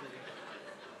possible?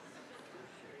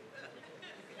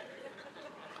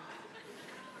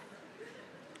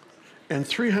 And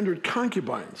 300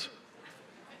 concubines.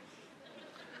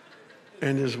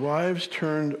 And his wives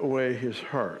turned away his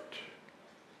heart.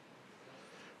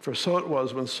 For so it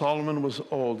was when Solomon was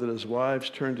old that his wives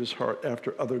turned his heart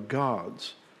after other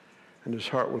gods, and his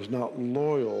heart was not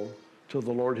loyal to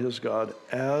the Lord his God,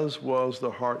 as was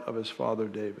the heart of his father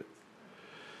David.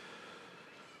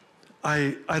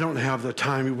 I don't have the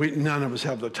time. None of us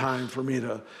have the time for me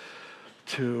to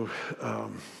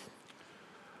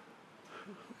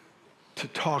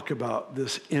talk about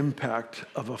this impact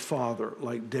of a father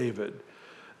like David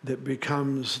that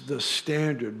becomes the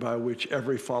standard by which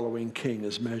every following king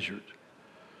is measured.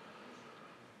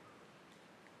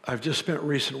 I've just spent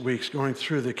recent weeks going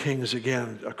through the Kings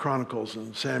again, Chronicles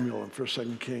and Samuel and 1st,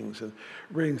 2nd Kings, and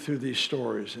reading through these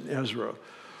stories in Ezra,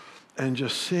 and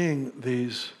just seeing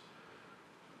these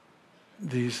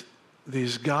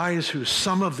guys who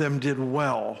some of them did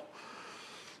well,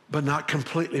 but not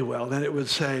completely well. Then it would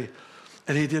say,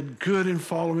 and he did good in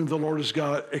following the Lord his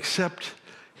God, except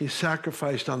he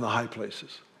sacrificed on the high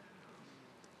places.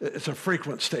 It's a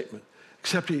frequent statement,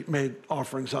 except he made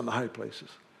offerings on the high places.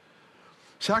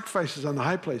 Sacrifices on the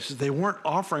high places, they weren't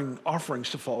offering offerings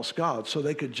to false gods, so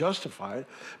they could justify it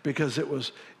because it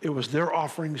was their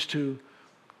offerings to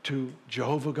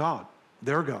Jehovah God,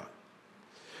 their God.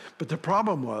 But the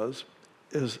problem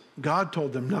is God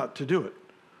told them not to do it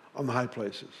on the high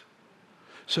places.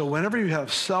 So whenever you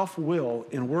have self-will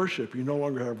in worship, you no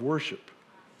longer have worship.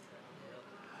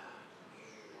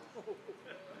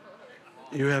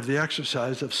 You have the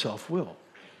exercise of self-will.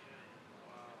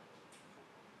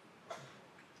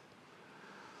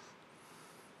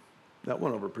 That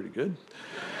went over pretty good.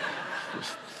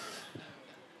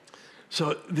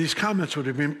 So these comments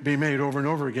would be made over and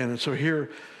over again. And so here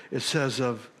it says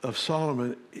of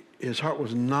Solomon, his heart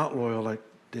was not loyal like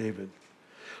David.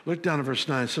 Look down at verse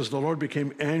 9. It says, the Lord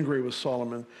became angry with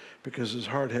Solomon because his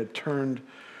heart had turned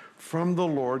from the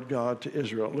Lord God to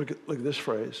Israel. Look at this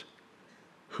phrase,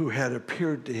 who had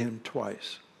appeared to him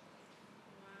twice.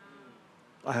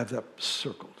 I have that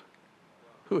circled.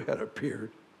 Who had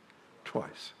appeared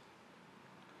twice.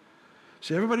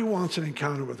 See, everybody wants an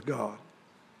encounter with God,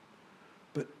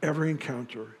 but every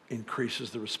encounter increases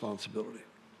the responsibility.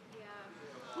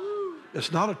 Yeah.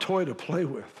 It's not a toy to play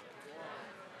with.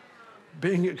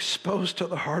 Being exposed to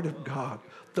the heart of God,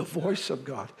 the voice of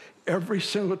God, every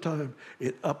single time,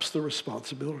 it ups the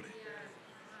responsibility.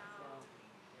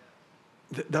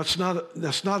 That's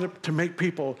not to make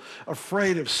people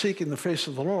afraid of seeking the face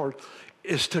of the Lord.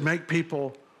 It's to make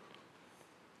people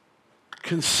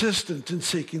consistent in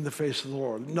seeking the face of the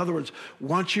Lord. In other words,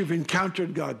 once you've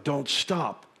encountered God, don't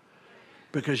stop,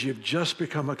 because you've just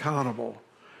become accountable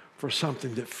for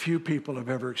something that few people have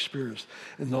ever experienced.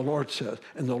 And the Lord says,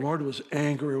 and the Lord was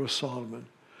angry with Solomon,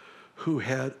 who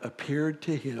had appeared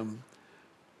to him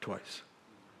twice.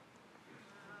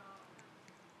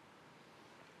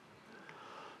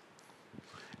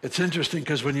 It's interesting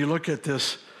because when you look at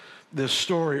this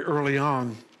story early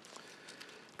on,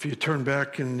 if you turn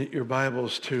back in your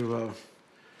Bibles to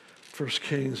 1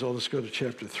 Kings, let's go to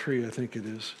chapter 3, I think it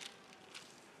is.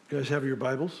 You guys have your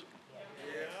Bibles?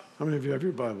 Yeah. How many of you have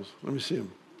your Bibles? Let me see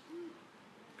them.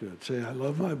 Good. Say, I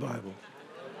love my Bible.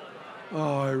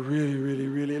 Oh, I really, really,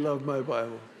 really love my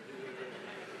Bible.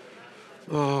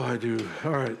 Oh, I do.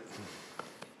 All right.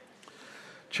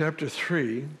 Chapter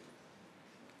 3,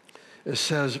 it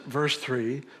says, verse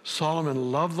 3,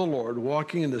 Solomon loved the Lord,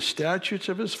 walking in the statutes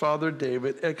of his father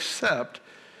David, except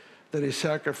that he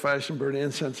sacrificed and burned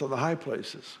incense on the high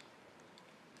places.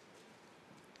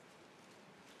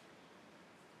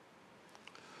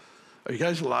 Are you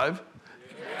guys alive?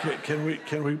 Can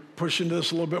we push into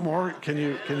this a little bit more? Can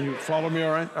you follow me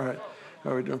all right? All right.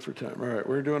 How are we doing for time? All right,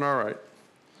 we're doing all right.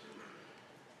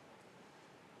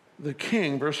 The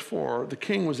king, verse 4, the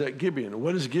king was at Gibeon.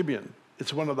 What is Gibeon?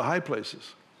 It's one of the high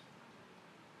places.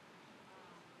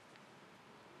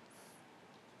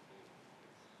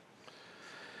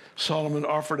 Solomon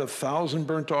offered 1,000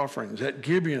 burnt offerings. At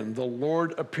Gibeon, the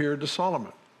Lord appeared to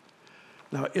Solomon.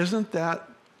 Now, isn't that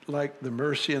like the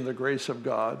mercy and the grace of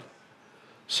God?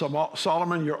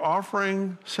 Solomon, you're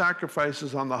offering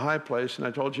sacrifices on the high place, and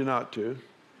I told you not to.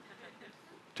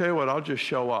 Tell you what, I'll just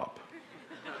show up.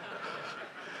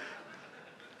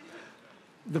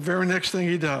 The very next thing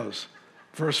he does,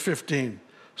 verse 15,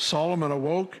 Solomon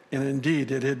awoke, and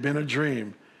indeed it had been a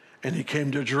dream, and he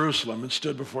came to Jerusalem and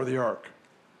stood before the ark.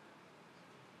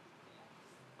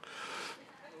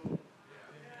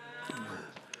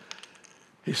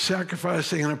 He's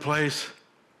sacrificing in a place.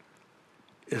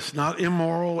 It's not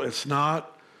immoral. It's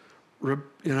not,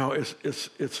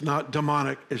 it's not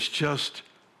demonic. It's just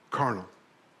carnal.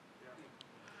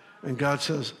 And God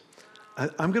says,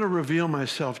 I'm going to reveal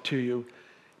myself to you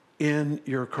in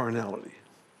your carnality.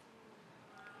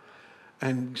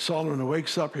 And Solomon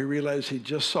wakes up. He realizes he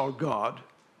just saw God,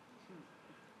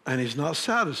 and he's not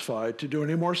satisfied to do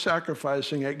any more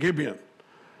sacrificing at Gibeon.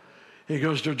 He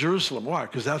goes to Jerusalem. Why?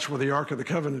 Because that's where the Ark of the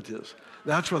Covenant is.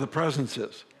 That's where the presence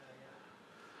is.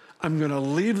 I'm going to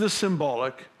leave the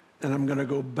symbolic, and I'm going to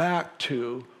go back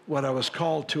to what I was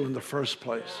called to in the first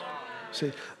place.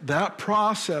 See, that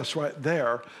process right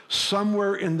there,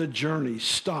 somewhere in the journey,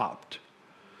 stopped.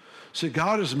 See,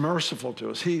 God is merciful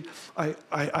to us.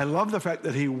 I love the fact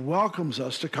that he welcomes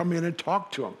us to come in and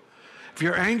talk to him. If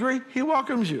you're angry, he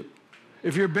welcomes you.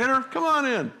 If you're bitter, come on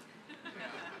in.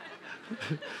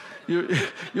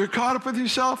 You're caught up with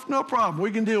yourself? No problem.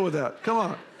 We can deal with that. Come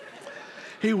on.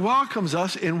 He welcomes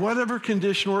us in whatever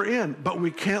condition we're in, but we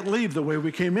can't leave the way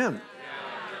we came in.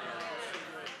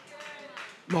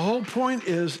 The whole point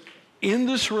is, in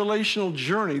this relational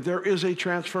journey, there is a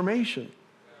transformation.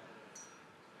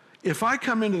 If I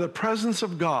come into the presence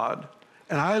of God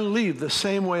and I leave the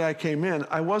same way I came in,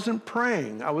 I wasn't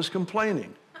praying, I was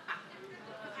complaining.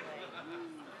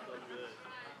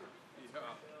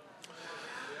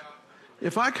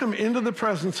 If I come into the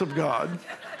presence of God,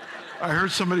 I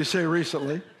heard somebody say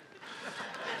recently,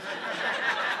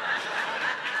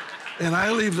 and I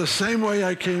leave the same way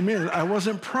I came in, I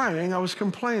wasn't praying, I was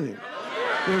complaining.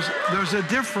 There's a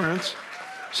difference.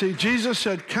 See, Jesus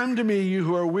said, come to me, you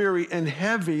who are weary and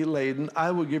heavy laden, I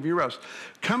will give you rest.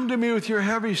 Come to me with your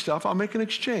heavy stuff, I'll make an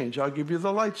exchange. I'll give you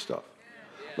the light stuff.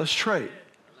 Let's trade.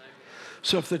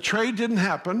 So if the trade didn't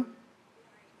happen,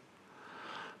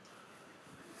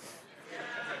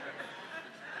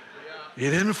 you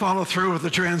didn't follow through with the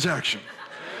transaction.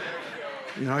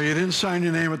 You didn't sign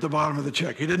your name at the bottom of the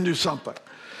check. You didn't do something.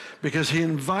 Because he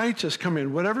invites us, come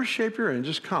in, whatever shape you're in,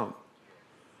 just come.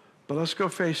 But let's go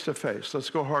face to face. Let's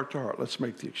go heart to heart. Let's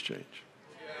make the exchange.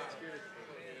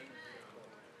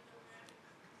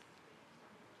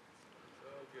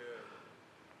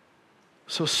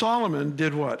 So Solomon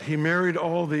did what? He married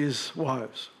all these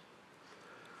wives.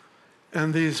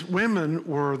 And these women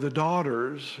were the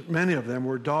daughters, many of them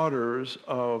were daughters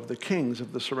of the kings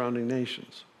of the surrounding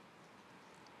nations.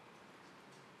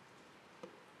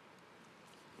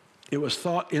 It was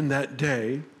thought in that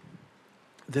day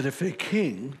that if a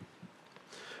king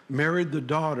married the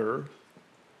daughter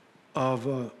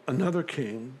of another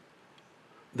king,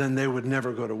 then they would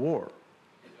never go to war.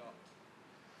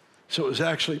 So it was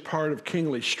actually part of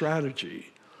kingly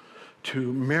strategy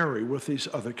to marry with these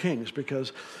other kings,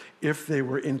 because if they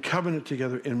were in covenant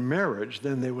together in marriage,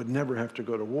 then they would never have to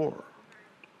go to war.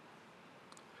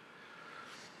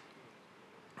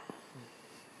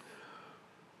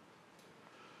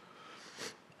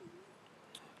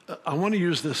 I want to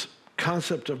use this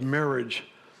concept of marriage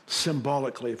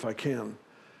symbolically, if I can,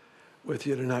 with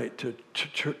you tonight to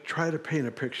try to paint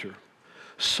a picture.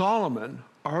 Solomon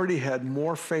already had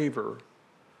more favor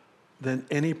than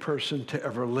any person to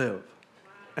ever live.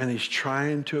 And he's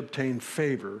trying to obtain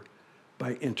favor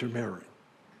by intermarrying.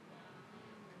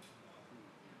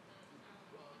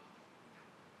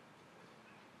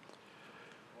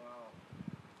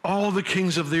 All the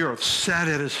kings of the earth sat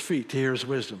at his feet to hear his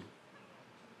wisdom.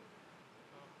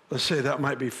 Let's say that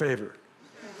might be favor.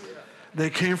 They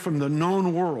came from the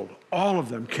known world. All of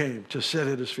them came to sit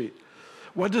at his feet.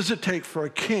 What does it take for a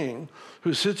king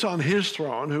who sits on his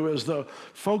throne, who is the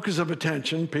focus of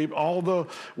attention, all the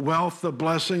wealth, the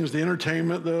blessings, the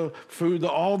entertainment, the food,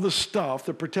 all the stuff,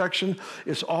 the protection,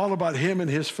 it's all about him and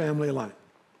his family line.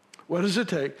 What does it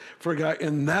take for a guy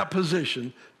in that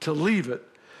position to leave it,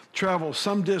 travel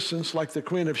some distance like the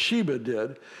Queen of Sheba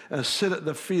did, and sit at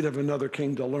the feet of another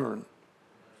king to learn?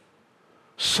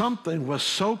 Something was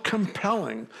so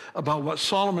compelling about what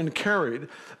Solomon carried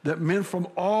that men from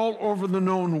all over the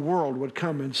known world would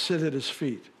come and sit at his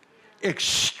feet.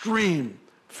 Extreme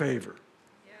favor.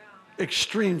 Yeah.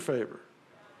 Extreme favor.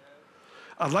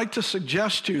 I'd like to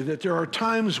suggest to you that there are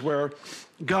times where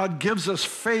God gives us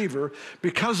favor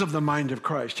because of the mind of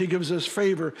Christ. He gives us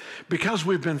favor because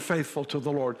we've been faithful to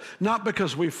the Lord, not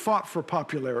because we've fought for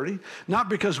popularity, not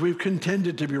because we've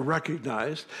contended to be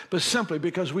recognized, but simply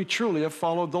because we truly have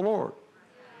followed the Lord.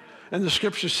 And the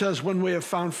scripture says when we have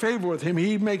found favor with him,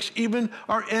 he makes even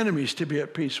our enemies to be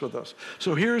at peace with us.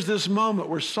 So here's this moment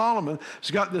where Solomon has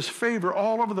got this favor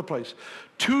all over the place.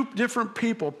 Two different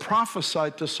people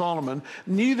prophesied to Solomon.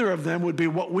 Neither of them would be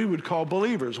what we would call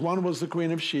believers. One was the Queen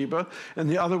of Sheba, and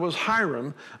the other was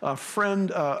Hiram, a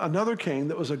friend, another king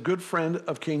that was a good friend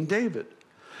of King David.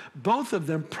 Both of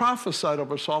them prophesied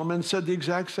over Solomon and said the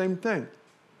exact same thing.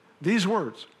 These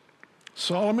words,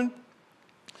 Solomon,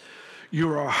 you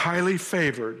are highly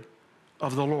favored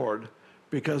of the Lord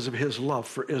because of his love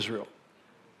for Israel.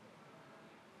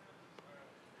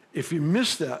 If you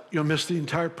miss that, you'll miss the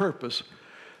entire purpose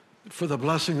for the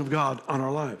blessing of God on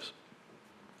our lives.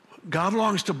 God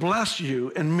longs to bless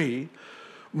you and me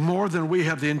more than we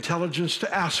have the intelligence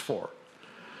to ask for.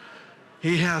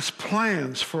 He has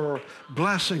plans for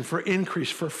blessing, for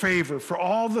increase, for favor, for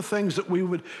all the things that we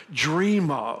would dream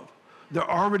of.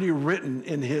 They're already written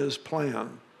in his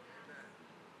plan.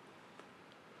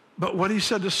 But what he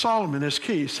said to Solomon is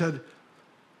key. He said,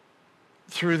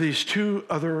 through these two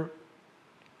other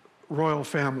royal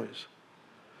families,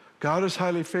 God has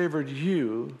highly favored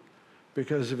you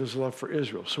because of his love for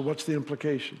Israel. So what's the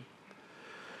implication?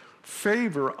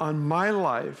 Favor on my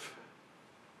life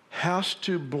has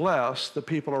to bless the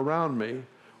people around me,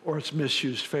 or it's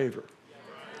misused favor.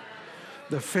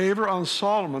 The favor on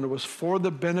Solomon was for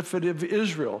the benefit of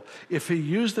Israel. If he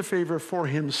used the favor for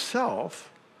himself,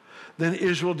 then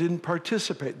Israel didn't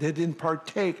participate. They didn't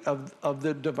partake of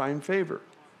the divine favor.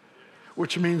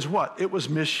 Which means what? It was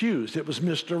misused. It was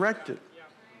misdirected.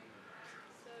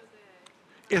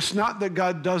 It's not that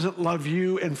God doesn't love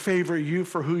you and favor you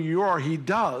for who you are. He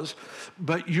does.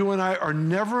 But you and I are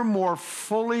never more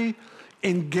fully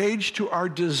engaged to our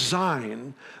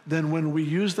design than when we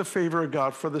use the favor of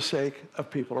God for the sake of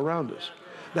people around us.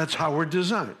 That's how we're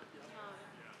designed.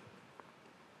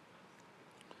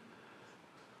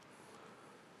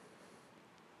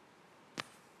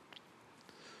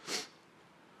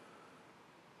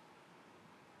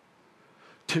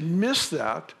 To miss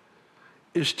that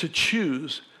is to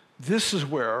choose, this is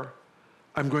where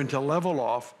I'm going to level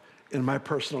off in my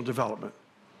personal development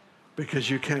because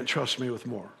you can't trust me with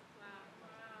more.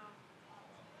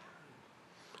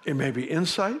 It may be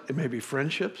insight, it may be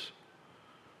friendships,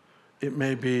 it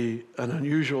may be an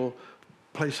unusual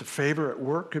place of favor at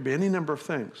work, it could be any number of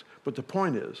things. But the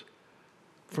point is,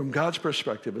 from God's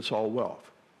perspective, it's all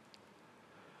wealth.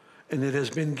 And it has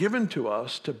been given to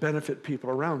us to benefit people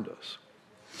around us.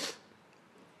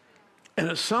 And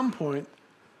at some point,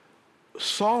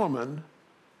 Solomon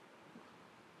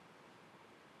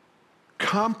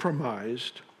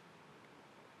compromised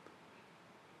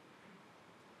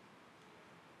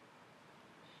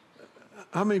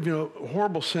how many of you know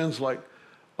horrible sins like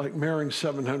marrying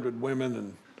 700 women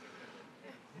and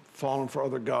falling for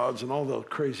other gods and all the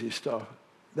crazy stuff?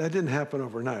 That didn't happen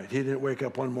overnight. He didn't wake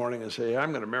up one morning and say,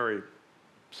 I'm going to marry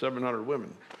 700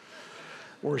 women.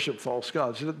 Worship false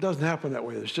gods. It doesn't happen that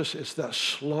way. It's that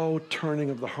slow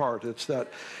turning of the heart. It's that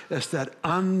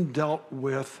undealt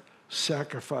with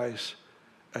sacrifice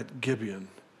at Gibeon.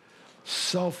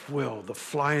 Self-will, the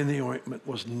fly in the ointment,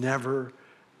 was never,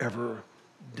 ever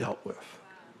dealt with.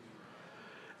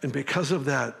 And because of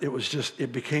that,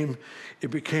 it became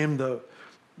the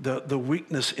the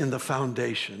weakness in the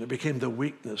foundation. It became the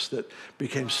weakness that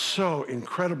became so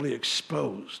incredibly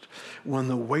exposed when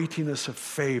the weightiness of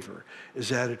favor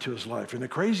is added to his life. And the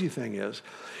crazy thing is,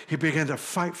 he began to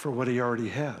fight for what he already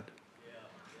had.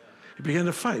 He began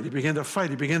to fight. He began to fight.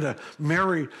 He began to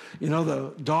marry,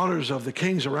 the daughters of the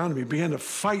kings around him. He began to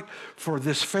fight for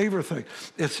this favor thing.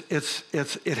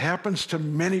 It happens to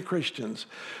many Christians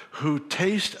who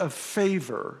taste of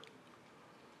favor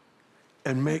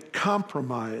and make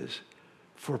compromise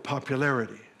for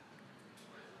popularity.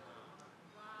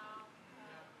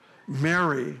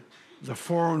 Marry the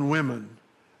foreign women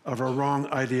of a wrong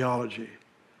ideology.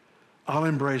 I'll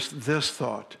embrace this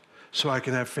thought so I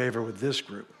can have favor with this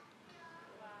group.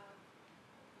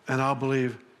 And I'll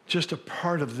believe just a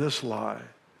part of this lie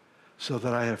so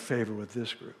that I have favor with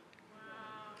this group.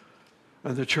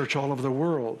 And the church all over the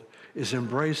world is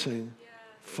embracing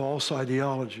false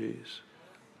ideologies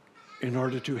in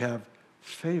order to have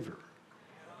favor.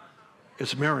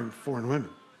 It's marrying foreign women.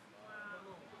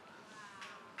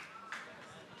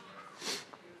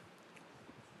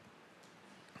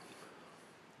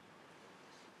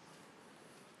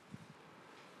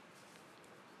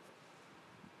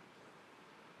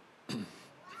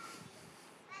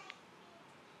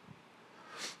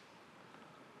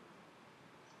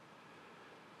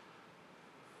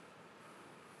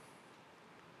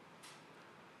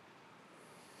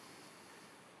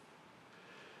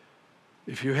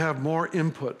 If you have more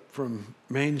input from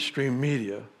mainstream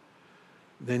media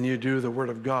than you do the Word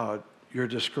of God, your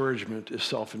discouragement is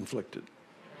self-inflicted.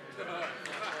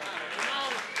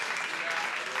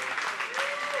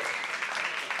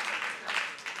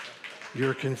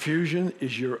 Your confusion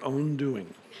is your own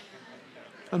doing.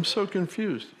 I'm so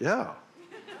confused. Yeah.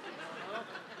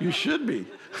 You should be.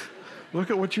 Look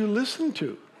at what you listen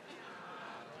to.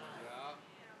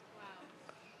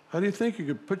 How do you think you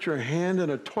could put your hand in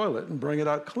a toilet and bring it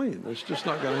out clean? It's just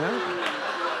not going to happen.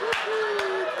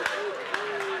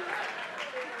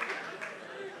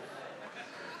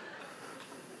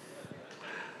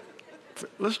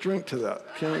 Let's drink to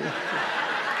that, can we?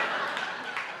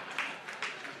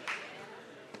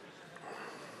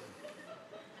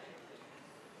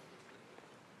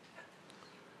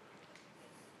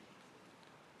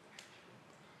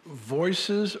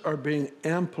 Voices are being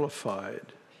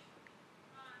amplified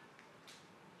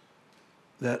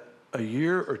that a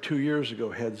year or 2 years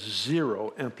ago had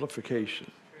zero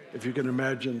amplification. If you can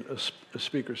imagine a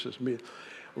speaker system,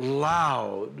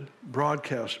 loud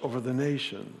broadcast over the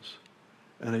nations,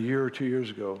 and a year or 2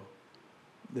 years ago,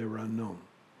 they were unknown.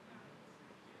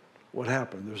 What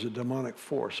happened? There's a demonic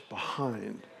force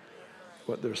behind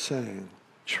what they're saying,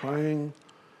 trying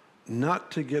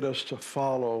not to get us to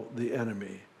follow the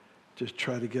enemy, just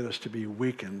try to get us to be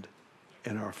weakened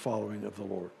in our following of the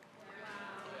Lord.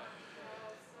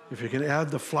 If you can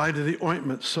add the fly to the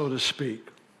ointment, so to speak,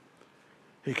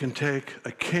 he can take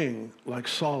a king like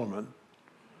Solomon,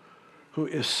 who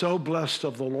is so blessed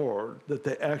of the Lord that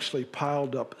they actually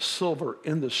piled up silver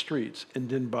in the streets and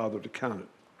didn't bother to count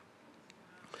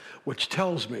it, which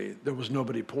tells me there was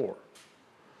nobody poor.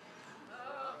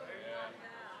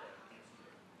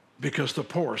 Because the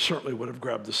poor certainly would have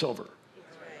grabbed the silver.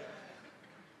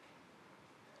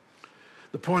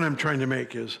 The point I'm trying to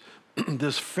make is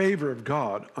this favor of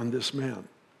God on this man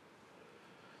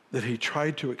that he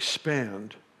tried to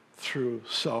expand through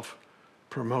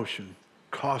self-promotion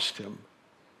cost him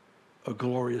a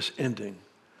glorious ending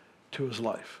to his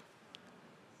life.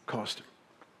 Cost him.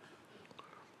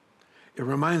 It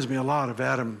reminds me a lot of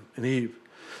Adam and Eve.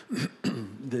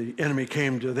 The enemy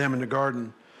came to them in the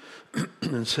garden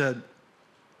and said,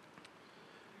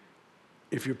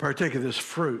 if you partake of this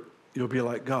fruit, you'll be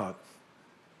like God.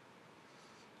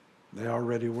 They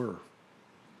already were.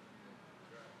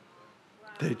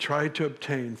 They tried to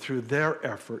obtain through their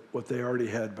effort what they already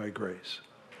had by grace.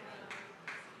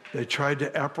 They tried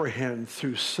to apprehend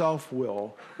through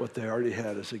self-will what they already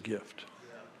had as a gift.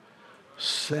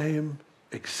 Same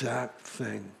exact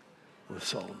thing with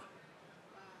Solomon.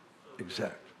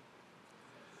 Exact.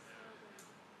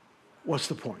 What's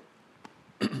the point?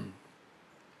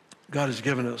 God has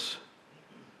given us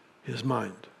his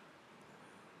mind.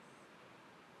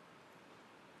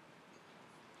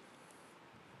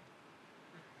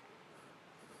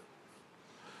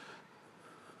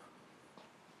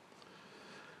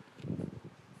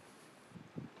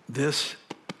 This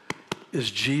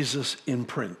is Jesus in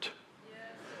print.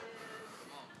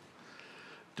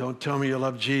 Don't tell me you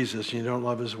love Jesus and you don't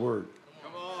love his word.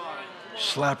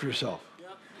 Slap yourself.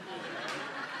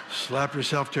 Slap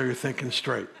yourself till you're thinking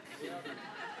straight.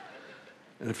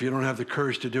 And if you don't have the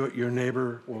courage to do it, your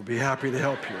neighbor will be happy to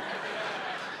help you.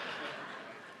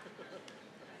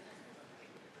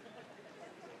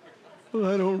 Well,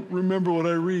 I don't remember what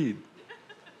I read.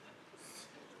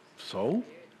 So?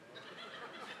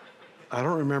 I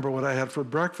don't remember what I had for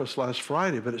breakfast last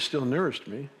Friday, but it still nourished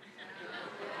me.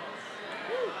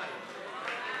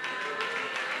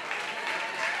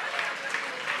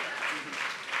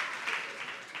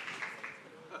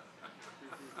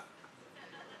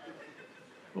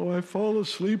 Oh, I fall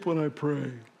asleep when I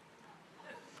pray.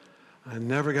 I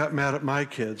never got mad at my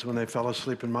kids when they fell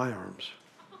asleep in my arms.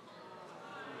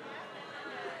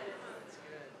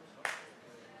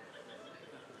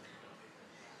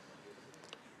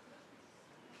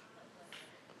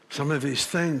 Some of these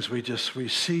things we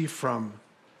see from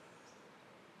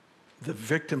the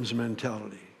victim's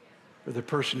mentality, or the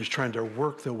person who's trying to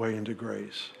work their way into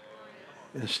grace,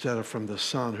 instead of from the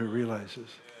son who realizes,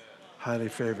 highly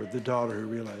favored, the daughter who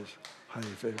realizes, highly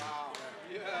favored.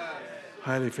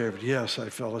 Highly favored. Yes, I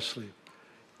fell asleep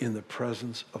in the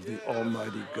presence of the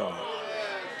Almighty God.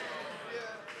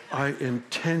 I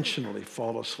intentionally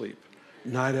fall asleep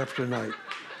night after night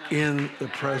in the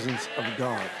presence of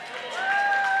God.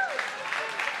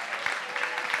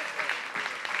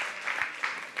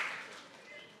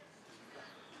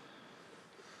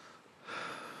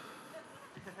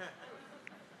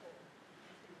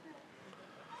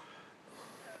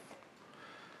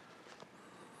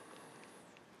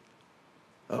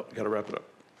 Oh, got to wrap it up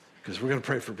because we're going to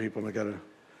pray for people, and I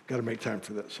got to make time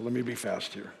for that. So let me be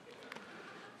fast here.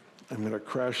 I'm going to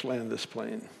crash land this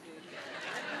plane.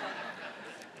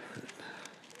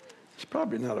 It's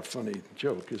probably not a funny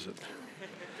joke, is it?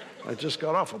 I just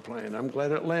got off a plane. I'm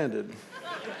glad it landed.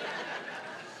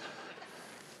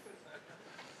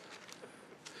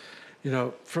 You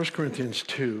know, 1 Corinthians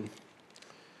 2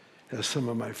 has some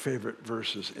of my favorite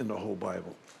verses in the whole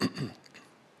Bible.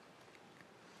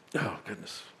 Oh,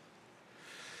 goodness.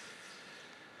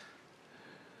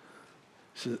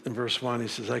 So in verse 1, he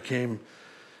says, I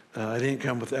didn't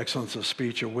come with excellence of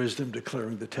speech or wisdom,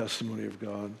 declaring the testimony of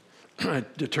God. I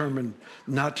determined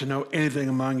not to know anything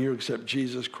among you except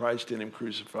Jesus Christ and him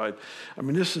crucified. I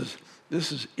mean, this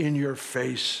is in your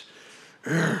face.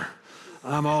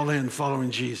 I'm all in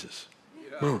following Jesus.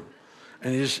 Yeah. Boom.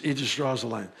 And he just draws a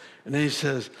line. And then he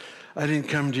says, I didn't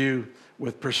come to you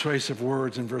with persuasive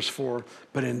words in verse 4,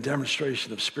 but in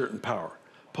demonstration of spirit and power.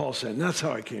 Paul said, and that's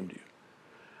how I came to you.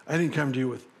 I didn't come to you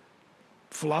with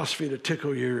philosophy to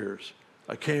tickle your ears.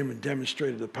 I came and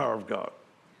demonstrated the power of God.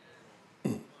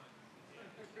 And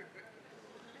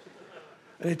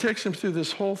he takes them through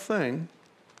this whole thing,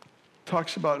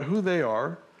 talks about who they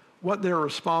are, what they're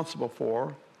responsible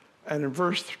for, and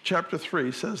in chapter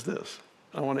 3 says this.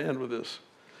 I want to end with this.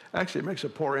 Actually, it makes a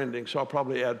poor ending, so I'll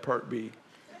probably add part B.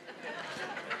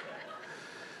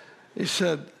 He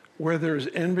said, where there's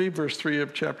envy, verse 3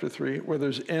 of chapter 3, where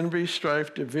there's envy,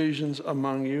 strife, divisions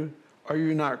among you, are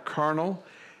you not carnal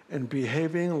and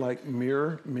behaving like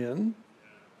mere men?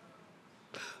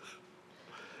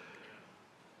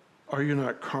 Are you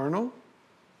not carnal,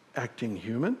 acting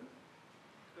human?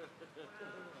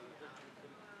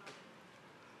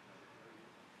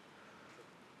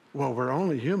 Well, we're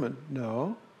only human.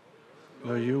 No,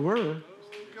 you were.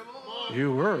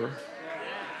 You were.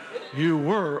 You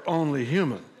were only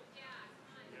human.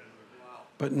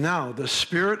 But now the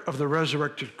Spirit of the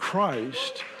resurrected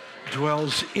Christ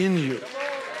dwells in you.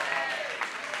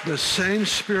 The same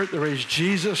Spirit that raised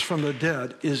Jesus from the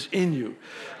dead is in you.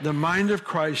 The mind of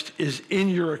Christ is in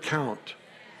your account.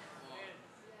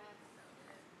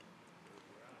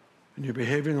 And you're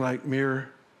behaving like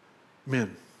mere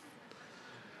men.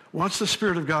 Once the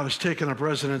Spirit of God has taken up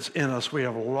residence in us, we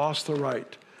have lost the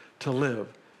right to live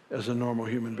as a normal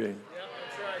human being. Yeah,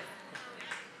 that's right.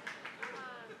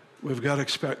 We've got to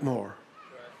expect more.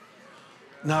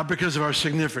 Not because of our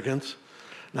significance,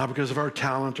 not because of our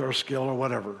talent or skill or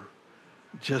whatever,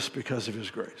 just because of his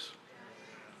grace.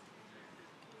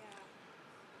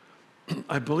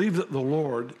 I believe that the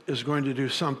Lord is going to do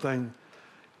something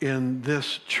in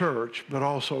this church, but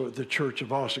also the Church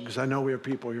of Austin, because I know we have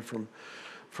people here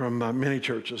from many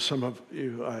churches. Some of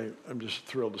you I'm just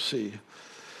thrilled to see,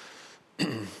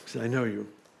 because I know you.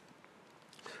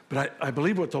 But I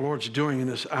believe what the Lord's doing in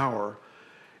this hour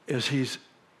is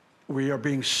we are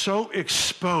being so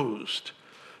exposed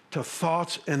to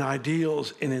thoughts and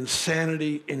ideals and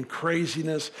insanity and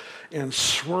craziness and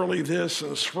swirly this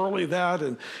and swirly that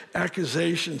and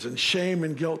accusations and shame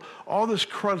and guilt. All this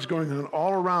crud's going on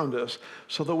all around us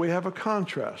so that we have a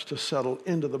contrast to settle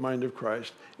into the mind of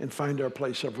Christ and find our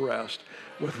place of rest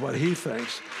with what he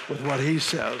thinks, with what he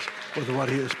says, with what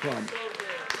he has promised.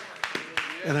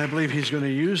 And I believe he's going to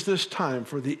use this time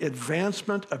for the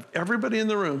advancement of everybody in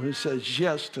the room who says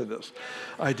yes to this.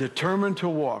 I determined to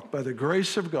walk. By the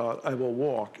grace of God, I will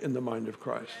walk in the mind of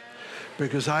Christ.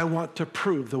 Because I want to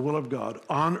prove the will of God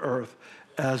on earth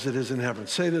as it is in heaven.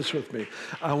 Say this with me.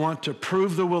 I want to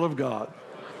prove the will of God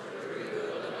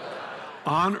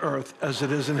on earth as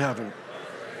it is in heaven.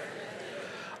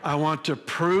 I want to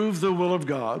prove the will of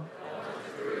God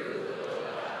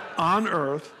on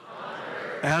earth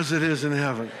as it is in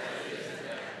heaven.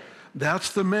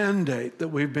 That's the mandate that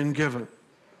we've been given.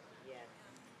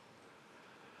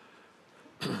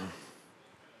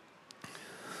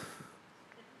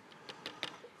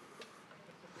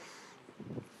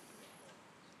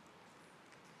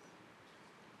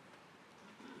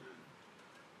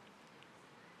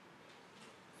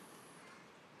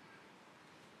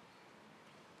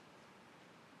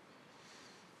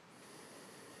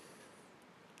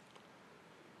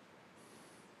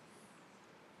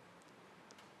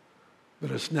 But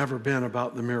it's never been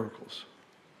about the miracles.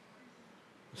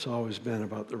 It's always been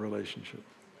about the relationship.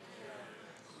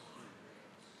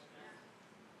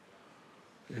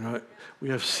 You know, we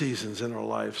have seasons in our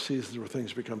life, seasons where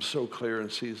things become so clear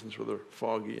and seasons where they're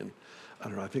foggy. And I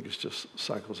don't know, I think it's just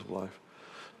cycles of life.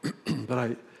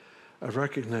 But I've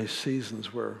recognized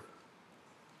seasons where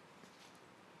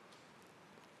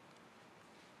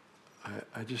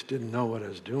I just didn't know what I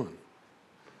was doing.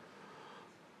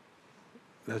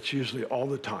 That's usually all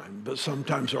the time, but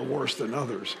sometimes are worse than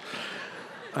others.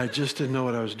 I just didn't know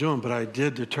what I was doing, but I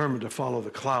did determine to follow the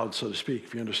cloud, so to speak,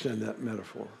 if you understand that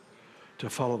metaphor,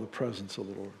 to follow the presence of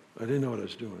the Lord. I didn't know what I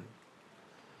was doing.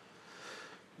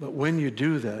 But when you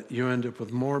do that, you end up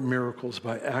with more miracles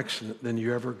by accident than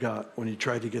you ever got when you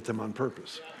tried to get them on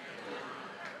purpose.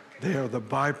 They are the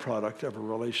byproduct of a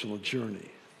relational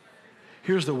journey.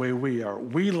 Here's the way we are.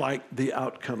 We like the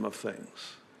outcome of things.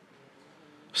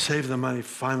 Save the money,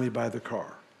 finally buy the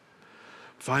car.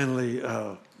 Finally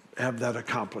have that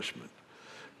accomplishment.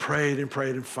 Prayed, and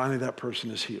finally that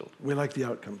person is healed. We like the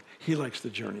outcome. He likes the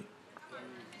journey.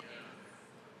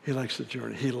 He likes the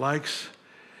journey. He likes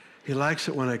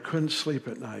it when I couldn't sleep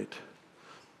at night.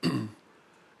 And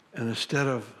instead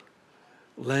of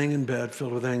laying in bed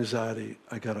filled with anxiety,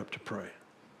 I got up to pray.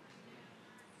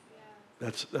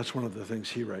 That's one of the things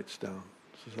he writes down.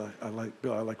 He says,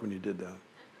 Bill, I like when you did that.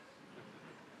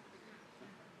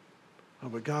 Oh,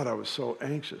 but God, I was so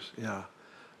anxious. Yeah,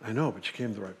 I know, but you came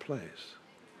to the right place.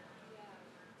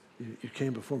 You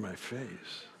came before my face.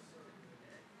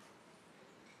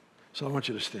 So I want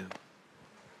you to stand.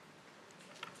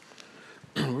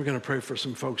 We're going to pray for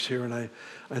some folks here, and I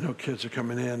know kids are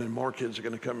coming in, and more kids are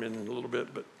going to come in a little bit,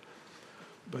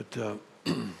 but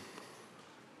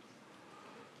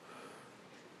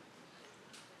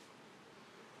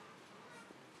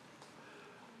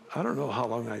I don't know how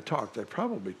long I talked. I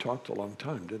probably talked a long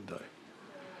time, didn't I?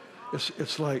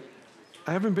 It's like,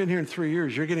 I haven't been here in 3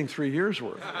 years. You're getting 3 years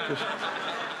worth.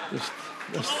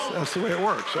 That's the way it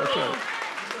works. That's right.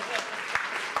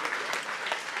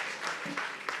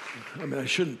 I mean, I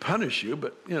shouldn't punish you,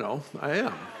 but, you know,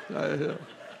 I am.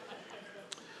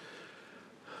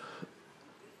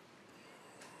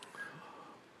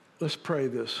 Let's pray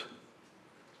this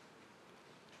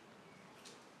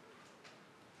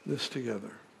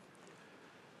together.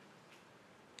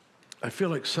 I feel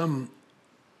like some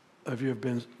of you have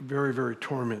been very, very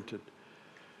tormented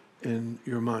in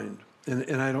your mind.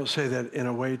 And I don't say that in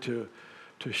a way to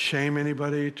shame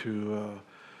anybody, to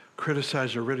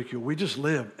criticize or ridicule. We just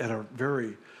live at a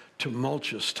very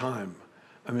tumultuous time.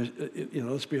 I mean, you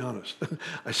know, let's be honest.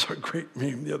 I saw a great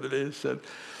meme the other day that said,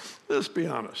 let's be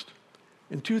honest.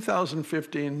 In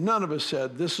 2015, none of us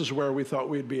said, this is where we thought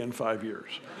we'd be in 5 years.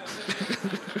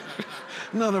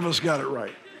 None of us got it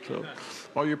right. So,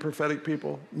 all you prophetic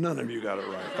people, none of you got it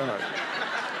right. All right.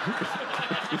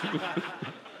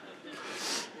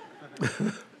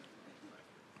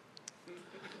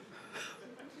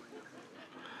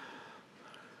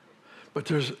 But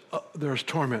there's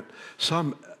torment.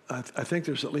 I think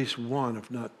there's at least one, if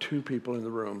not two people in the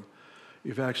room,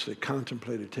 you've actually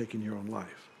contemplated taking your own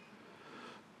life.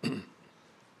 And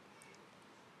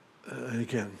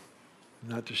again,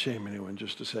 not to shame anyone,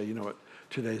 just to say, you know what,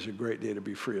 today's a great day to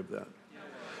be free of that.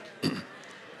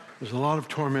 There's a lot of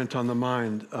torment on the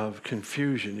mind of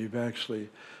confusion.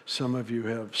 Some of you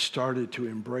have started to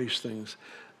embrace things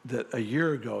that a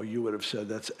year ago you would have said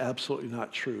that's absolutely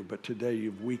not true, but today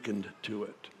you've weakened to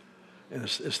it. And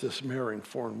it's this marrying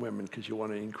foreign women because you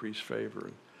want to increase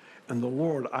favor. And the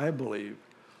Lord, I believe,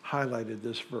 highlighted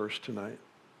this verse tonight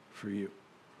for you.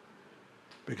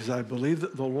 Because I believe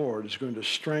that the Lord is going to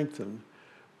strengthen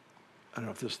I don't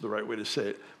know if this is the right way to say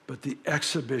it, but the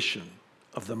exhibition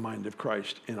of the mind of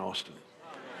Christ in Austin.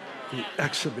 The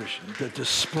exhibition, the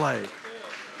display,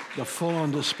 the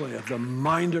full-on display of the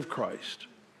mind of Christ.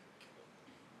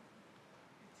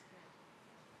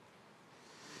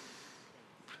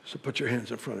 So put your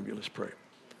hands in front of you. Let's pray.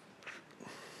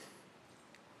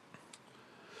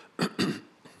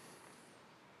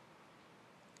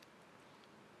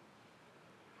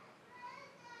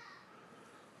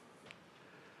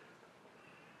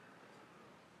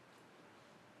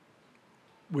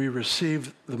 We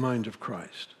receive the mind of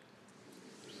Christ.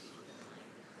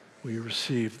 We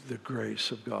receive the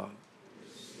grace of God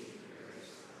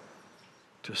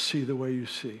to see the way you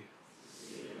see,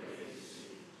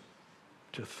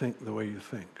 to think the way you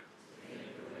think,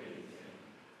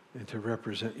 and to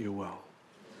represent you well.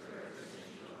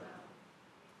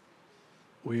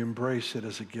 We embrace it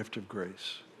as a gift of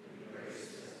grace.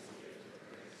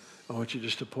 I want you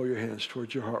just to pull your hands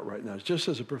towards your heart right now, just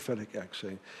as a prophetic act,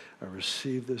 saying, I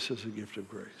receive this as a gift of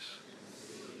grace.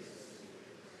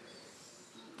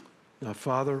 Now,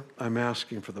 Father, I'm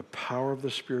asking for the power of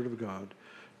the Spirit of God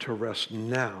to rest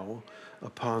now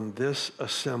upon this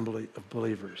assembly of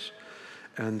believers.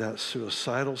 And that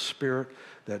suicidal spirit,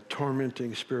 that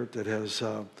tormenting spirit that has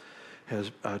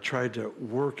tried to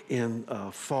work in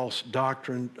false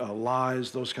doctrine,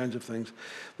 lies, those kinds of things,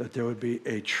 that there would be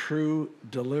a true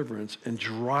deliverance and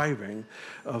driving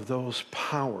of those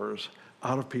powers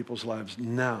out of people's lives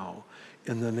now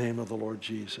in the name of the Lord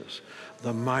Jesus.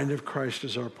 The mind of Christ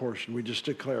is our portion. We just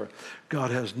declare,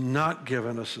 God has not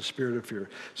given us a spirit of fear.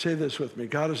 Say this with me.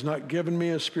 God has not given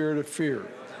me a spirit of fear.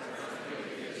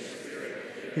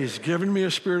 He's given me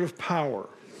a spirit of power,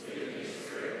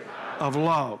 of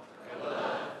love,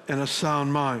 and a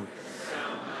sound mind.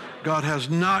 God has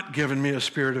not given me a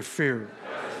spirit of fear.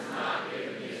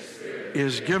 He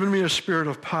has given me a spirit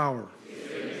of power,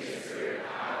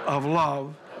 of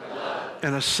love,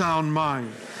 and a sound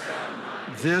mind.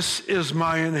 This is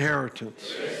my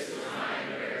inheritance.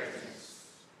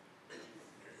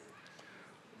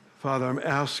 Father, I'm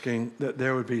asking that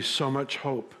there would be so much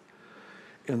hope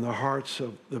in the hearts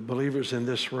of the believers in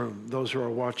this room, those who are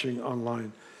watching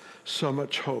online, so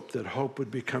much hope that hope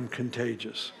would become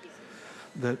contagious,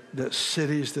 that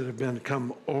cities that have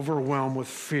become overwhelmed with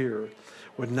fear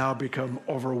would now become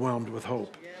overwhelmed with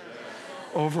hope.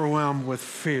 Overwhelmed with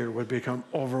fear would become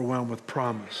overwhelmed with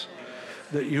promise.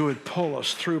 That you would pull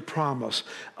us through promise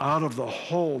out of the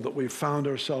hole that we found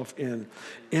ourselves in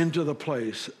into the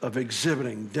place of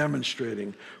exhibiting,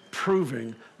 demonstrating,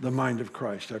 proving the mind of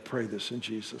Christ. I pray this in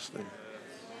Jesus' name.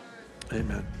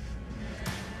 Amen.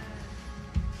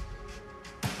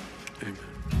 Amen.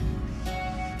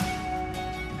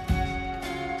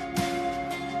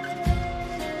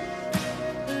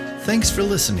 Thanks for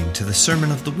listening to the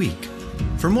Sermon of the Week.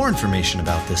 For more information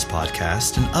about this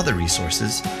podcast and other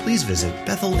resources, please visit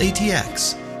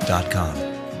bethelatx.com.